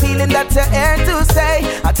lovely feeling that you're here to stay.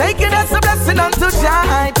 I take it as a blessing unto Jah,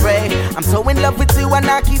 I pray. I'm so in love with you and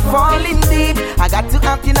I keep falling deep. I got to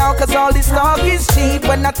ask you now 'cause all this talk is cheap.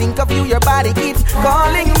 When I think of you, your body keeps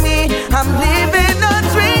calling me. I'm living a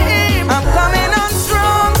dream. I'm coming on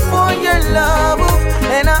strong for your love,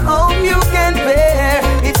 and I hope you can bear.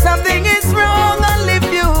 If something is wrong, I'll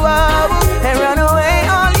lift you up and run away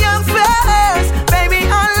all your fears. Baby,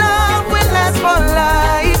 our love will last for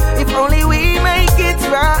life. If only we make it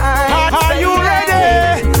right. Are you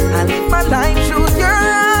ready? I live my life through your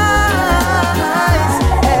eyes.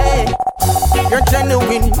 Hey. You're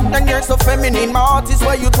genuine and you're so feminine. My heart is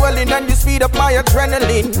where you dwelling and you speed up my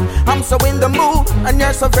adrenaline. I'm so in the mood and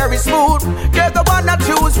you're so very smooth. You're the one I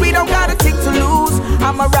choose, we don't got a thing to lose.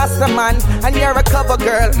 I'm a Rasta man and you're a cover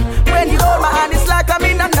girl. When you hold my hand, it's like I'm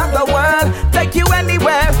in another world. Take you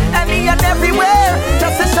anywhere, any and everywhere,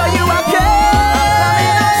 just to show you I care.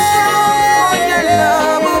 I'm your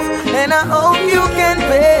love, and I hope you can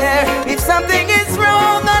bear. If something is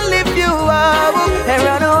wrong, I'll lift you up and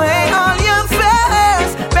run away all your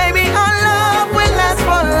fears. Baby, our love will last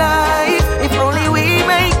for life. If only we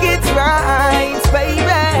make it right, baby.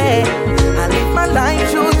 I live my life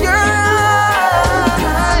through your eyes.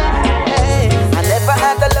 Hey, I never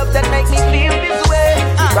had the love that makes me feel this way.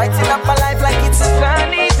 Brighten up my life like it's a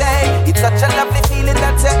sunny day. It's such a lovely feeling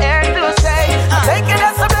that you're here to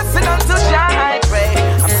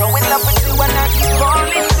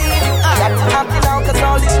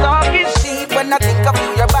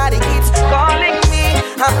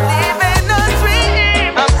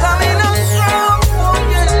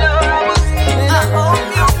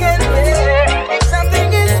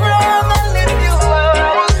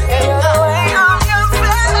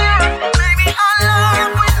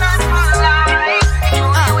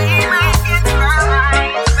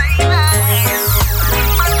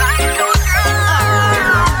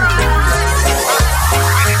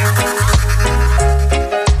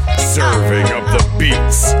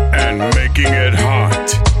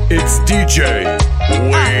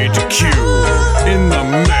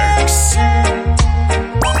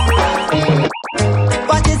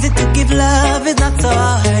so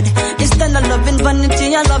hard. This kind of loving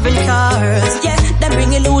vanity and loving cars. Yeah, them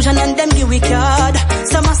bring illusion and them give we card.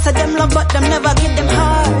 Some must say them love but them never give them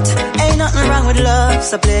heart. Ain't nothing wrong with love,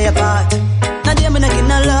 so play a part. Now them me not give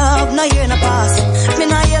no love, no year no pass. Me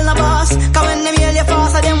not yell no boss, cause when them yell you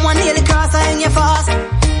fast, I them one nail the cross, I hang you fast.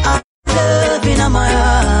 I love in my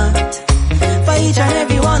heart, for each and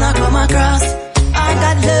every one I come across. I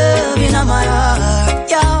got love in my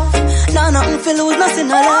heart, yo. Now nothing for lose, nothing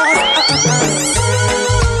to lose.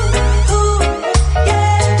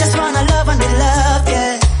 Yeah. Just wanna love and be loved,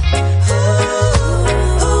 yeah.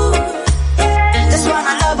 Just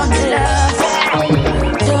wanna love and be loved, yeah.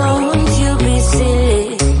 Don't you be silly.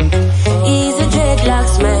 He's a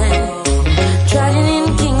dreadlocks man, traveling in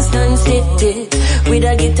Kingston City with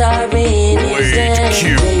a guitar in his hand.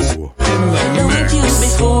 Don't you be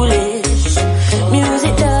foolish.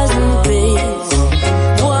 Music doesn't pay.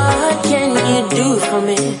 What can you do for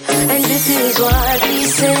me? And this is what he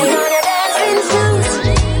said. We're gonna dance in suits.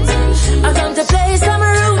 I come to play some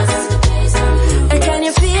roots. And can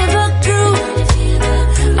you feel the groove?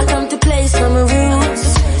 I come to play some roots.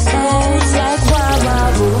 Roots like wah wah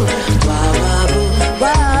boo, wah wah boo,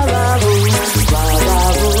 wah wah boo, wah wah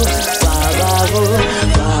boo, wah wah boo,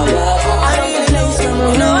 wah wah boo. I come to play some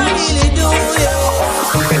roots. No, I really do, yeah.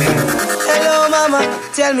 Hello, mama,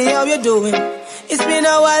 tell me how you doing. It's been a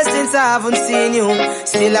while since I haven't seen you.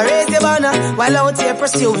 Still I raise your banner while out here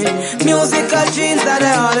pursuing musical dreams that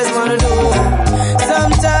I always wanna do.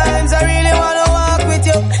 Sometimes I really wanna walk with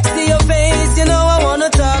you, see your face, you know I wanna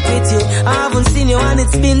talk with you. I haven't seen you and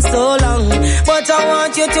it's been so long, but I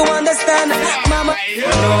want you to understand, mama.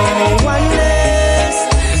 No one else,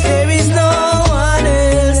 there is no one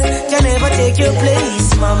else can ever take your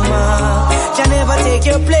place, mama. Can never take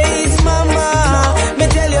your place, mama. Me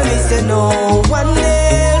tell you, me say no one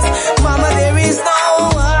else, mama. There is no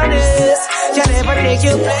one else can never take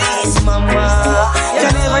your place, mama.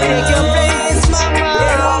 Can never take your place, mama.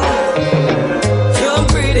 You're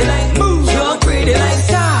pretty like moon, you're pretty like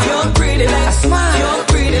star, you're pretty like a smile, you're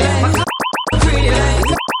pretty like pretty like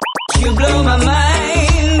you blow my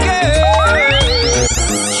mind, girl.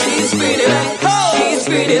 She's pretty like she's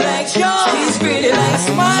pretty like she's pretty like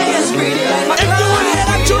smile, she's pretty like my car.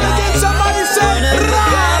 Somebody say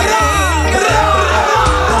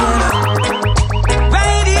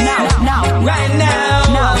right now,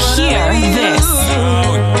 hear this.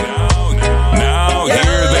 Now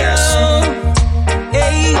hear this.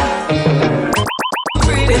 Hey,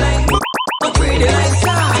 pretty like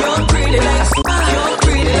star, you're pretty like smile, you're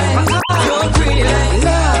pretty like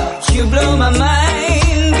love. You blow my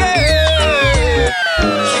mind, girl.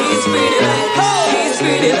 She's pretty like she's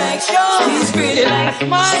pretty like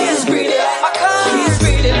smile, she's pretty like my car, she's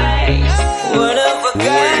pretty like what of a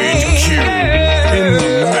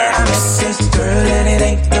Girl, and it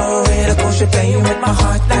ain't no real cool. She playing with my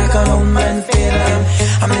heart like a Roman fiddle.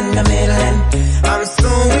 I'm in the middle and I'm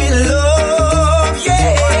so in love,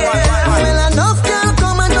 yeah. Well, enough girl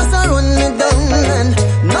come and just run me down, and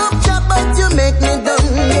enough chat but you make me down,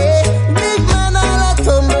 yeah. Big man, I'll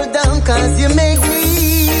tumble down 'cause you make me,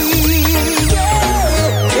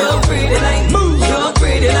 yeah. You're pretty like moon, you're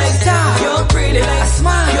pretty like star, you're pretty like a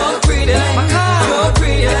smile, you're pretty like my car, you're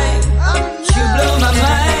pretty like you blow my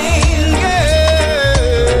mind, girl.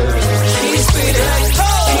 She's pretty like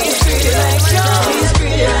she's pretty like she's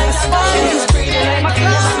pretty like smile, she's pretty like my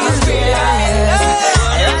car, she's pretty like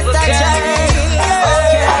Rasta child.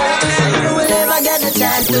 You will never get the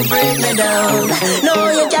chance to break me down. No,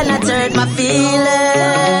 you cannot hurt my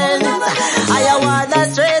feelings. I want the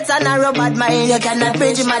streets and a robot mind. You cannot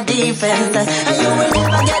bridge my defense. And you will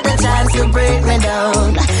never get the chance to break me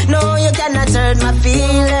down. No, you cannot hurt my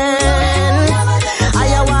feelings.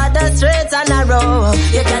 I want the streets and a road.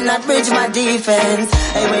 You cannot bridge my defense.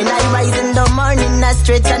 Hey, when I rise in the morning, I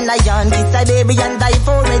stretch and I yawn. Kiss a baby and die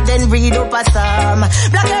for it, then read up a psalm.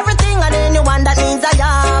 Block everything and anyone that needs a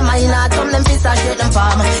yam. I not come them fist and shake them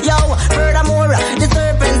palm. Yo, furthermore, the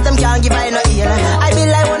serpents them can't give I no ear. I be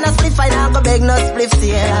like one a spliff, I not go beg no spliffs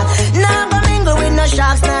here. Now go mingle with no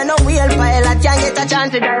sharks, now no wheel pilot. Can't get a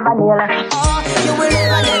chance to drive a nail. Oh, you will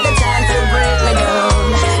never get the chance to break me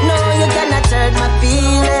down. No, you cannot hurt my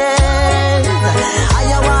feelings.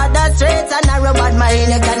 I want the streets and a robot mind.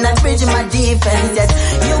 You cannot bridge my defense. Yes,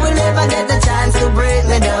 you will never get the chance to break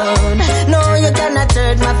me down. No, you cannot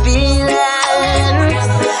hurt my feelings.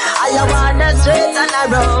 I want the streets and a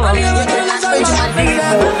robot. You cannot bridge my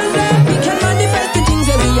defense. We can manifest the things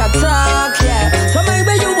that we attract, yeah. So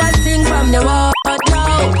maybe you will sing from the heart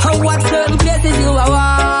now. How what certain places you are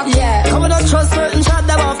walk, yeah. Come on, don't trust certain shot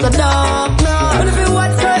them off the dog, no. But if you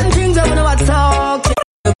want certain things, I'm gonna talk.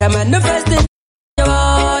 You can manifest it.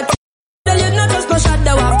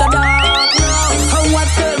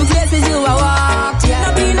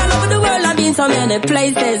 many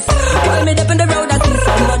places. While me up on the road, I see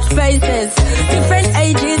so much faces. Different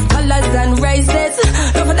ages, colors and races.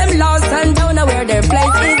 None of them lost and don't know where their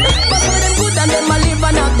place is. But for them good and them a live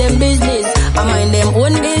and have them business. I mind them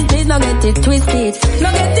own business, no get it twisted.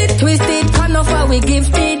 No get it twisted, can't know how we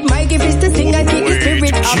gifted. My gift is to sing and keep the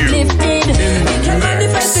spirit uplifted. It can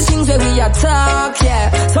manifest the things where we attack,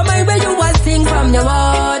 yeah. So my way you want sing from your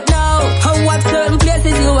heart now. How what certain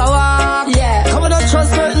places you are walk, yeah. Come on, don't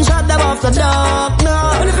trust certain shot them off the dark,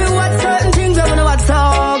 no. But if you want certain things, I wanna what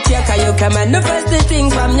talk, yeah. Cause you can manifest the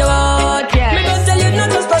things from your heart, yeah. Me don't tell you not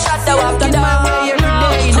just to shot them off the dark, no.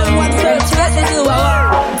 How what certain places you are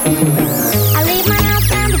walk. I leave my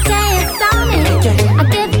house and the day is dawning. I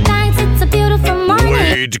give thanks, it's a beautiful morning.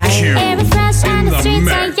 Air is fresh and the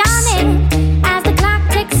streets are yawning. As the clock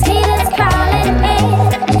ticks, heat is crawling in.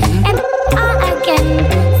 And again,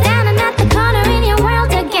 standing at the corner in your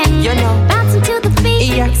world again. You know, bouncing to the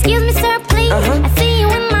beat. Yeah. Excuse me, sir, please. I see you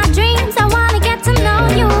in my dreams. I wanna get to know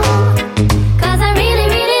you. Cause I really,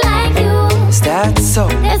 really like you. Is that so?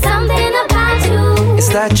 There's something about you. Is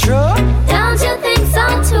that true? Don't you think so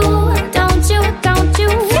too? Don't you? Don't you?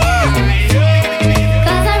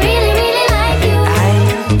 Cause I really, really like you.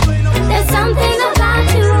 There's something about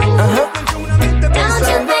you. Don't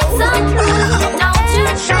you think so too? Don't you?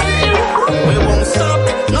 We won't stop,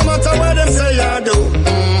 no matter what them say or do.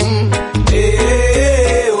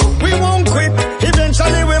 We won't quit,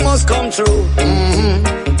 eventually we must come through.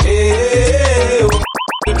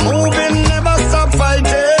 Moving, never stop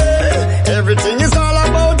fighting. Everything is all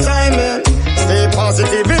about timing. Stay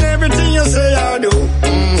positive in everything you say or do.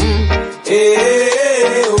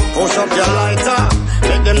 Push up your lighter,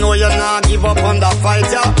 let them know you're not give up on the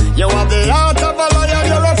fight, yeah. You have the heart of a lion,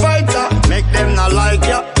 you're a fighter. Make them not like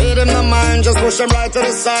ya, pay them the mind, just push them right to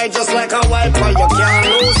the side, just like a wiper, you can't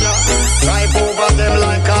lose ya. Drive over them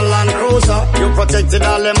like a Land Cruiser. You protected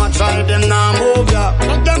all them, I try them now move ya.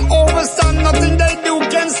 Let them overstand, nothing they do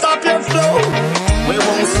can stop your flow. We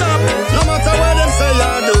won't stop, no matter what them say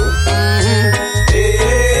or do.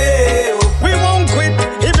 We won't quit,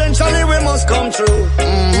 eventually we must come through.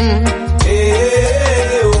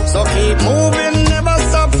 So keep moving, never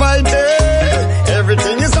stop fighting.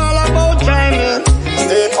 Everything is all about timing.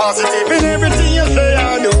 Stay positive in everything you say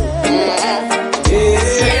or do.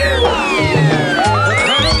 The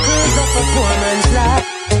chronicles of a poor man's life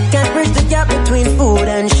can't bridge the gap between food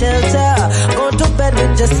and shelter. Go to bed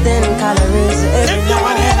with just 10 calories every night. If you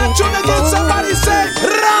want to hear that tune again, somebody say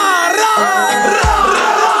ra ra ra.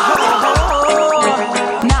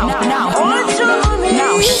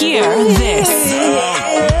 Now hear this.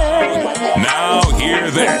 Now hear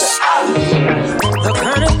this. The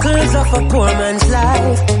chronicles of a poor man's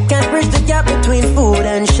life can't bridge the gap between food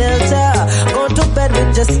and shelter. Go to bed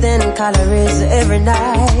with just 10 calories every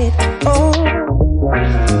night. Oh,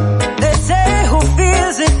 they say who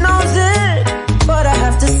feels it knows it, but I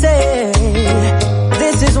have to say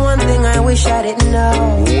this is one thing I wish I didn't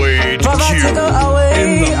know. Wade Poverty Q go away.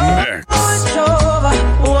 in the mix. Watch over,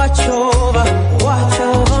 watch over, watch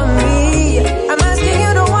over me. I'm asking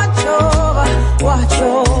you to watch over,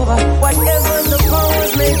 whatever the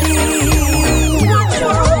powers may be. Watch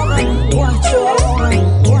over, watch over,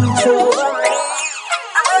 watch over me.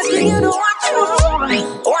 I'm asking you to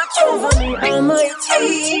watch over me, Almighty.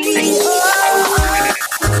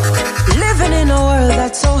 Living in a world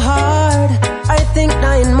that's so hard, I think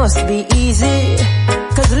dying must be easy.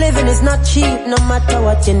 Cause living is not cheap, no matter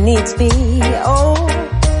what your needs be. Oh,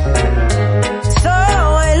 so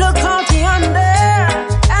I look out yonder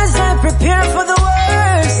as I prepare for the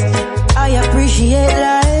worst. I appreciate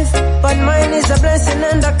life, but mine is a blessing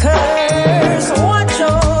and a curse. Watch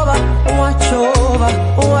over, watch over,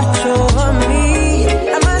 watch over me.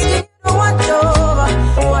 I'm asking you to watch over,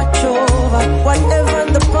 whatever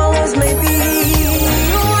the powers may be.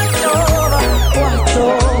 Watch over, watch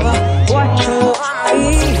over, watch over me.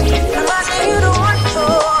 I'm asking you to watch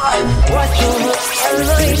over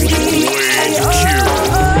Almighty.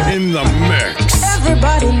 In the mix.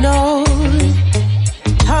 Everybody knows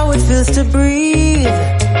how it feels to breathe,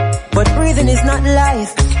 but breathing is not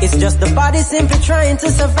life. It's just the body simply trying to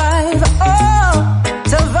survive. Oh,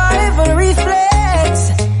 survival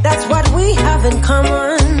reflex, that's what we have in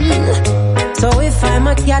common. So if I'm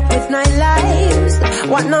a cat with 9 lives,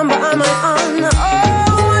 what number am I on?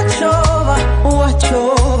 Oh, watch over, watch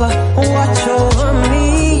over, watch over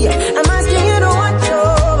me. I'm asking you to watch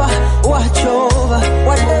over,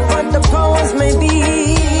 whatever the powers may be.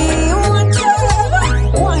 Watch over,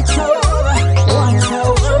 watch over, watch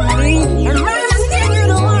over me. I'm asking you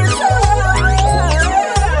to watch over,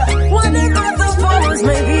 whatever the powers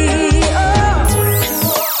may be. Oh,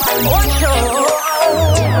 watch over.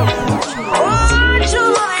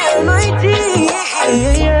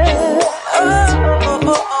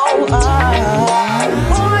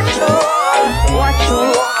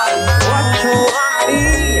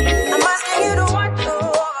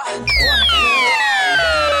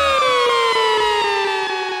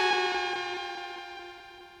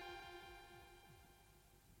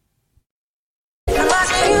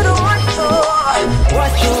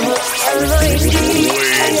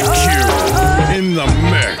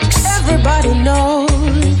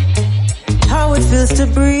 feels to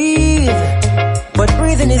breathe. But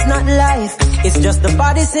breathing is not life, it's just the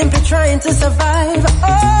body simply trying to survive.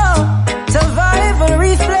 Oh, survival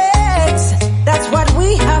reflex, that's what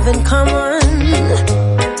we have in common.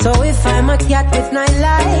 So if I'm a cat with 9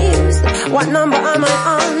 lives, what number am I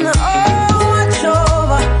on? Oh, watch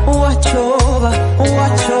over, watch over,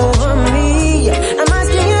 watch over me. I'm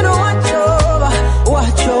asking you to watch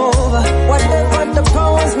over, whatever the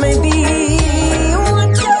powers may be.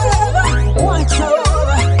 Watch over, watch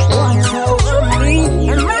over, watch over me.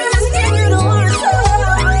 I'm asking you to watch over,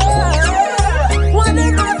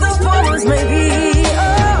 whatever the powers may be. Oh,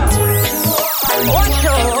 watch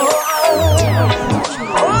over.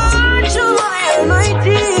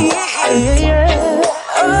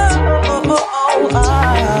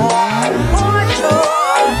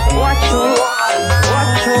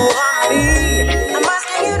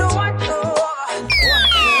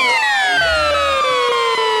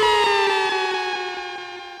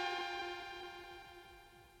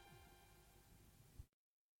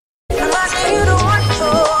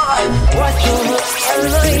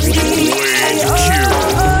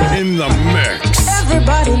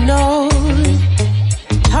 Everybody knows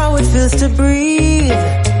how it feels to breathe,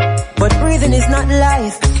 but breathing is not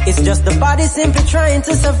life, it's just the body simply trying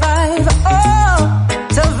to survive. Oh,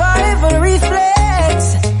 survival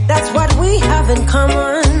reflex, that's what we have in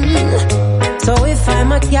common. So if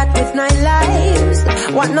I'm a cat with 9 lives,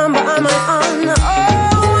 what number am I on? Oh,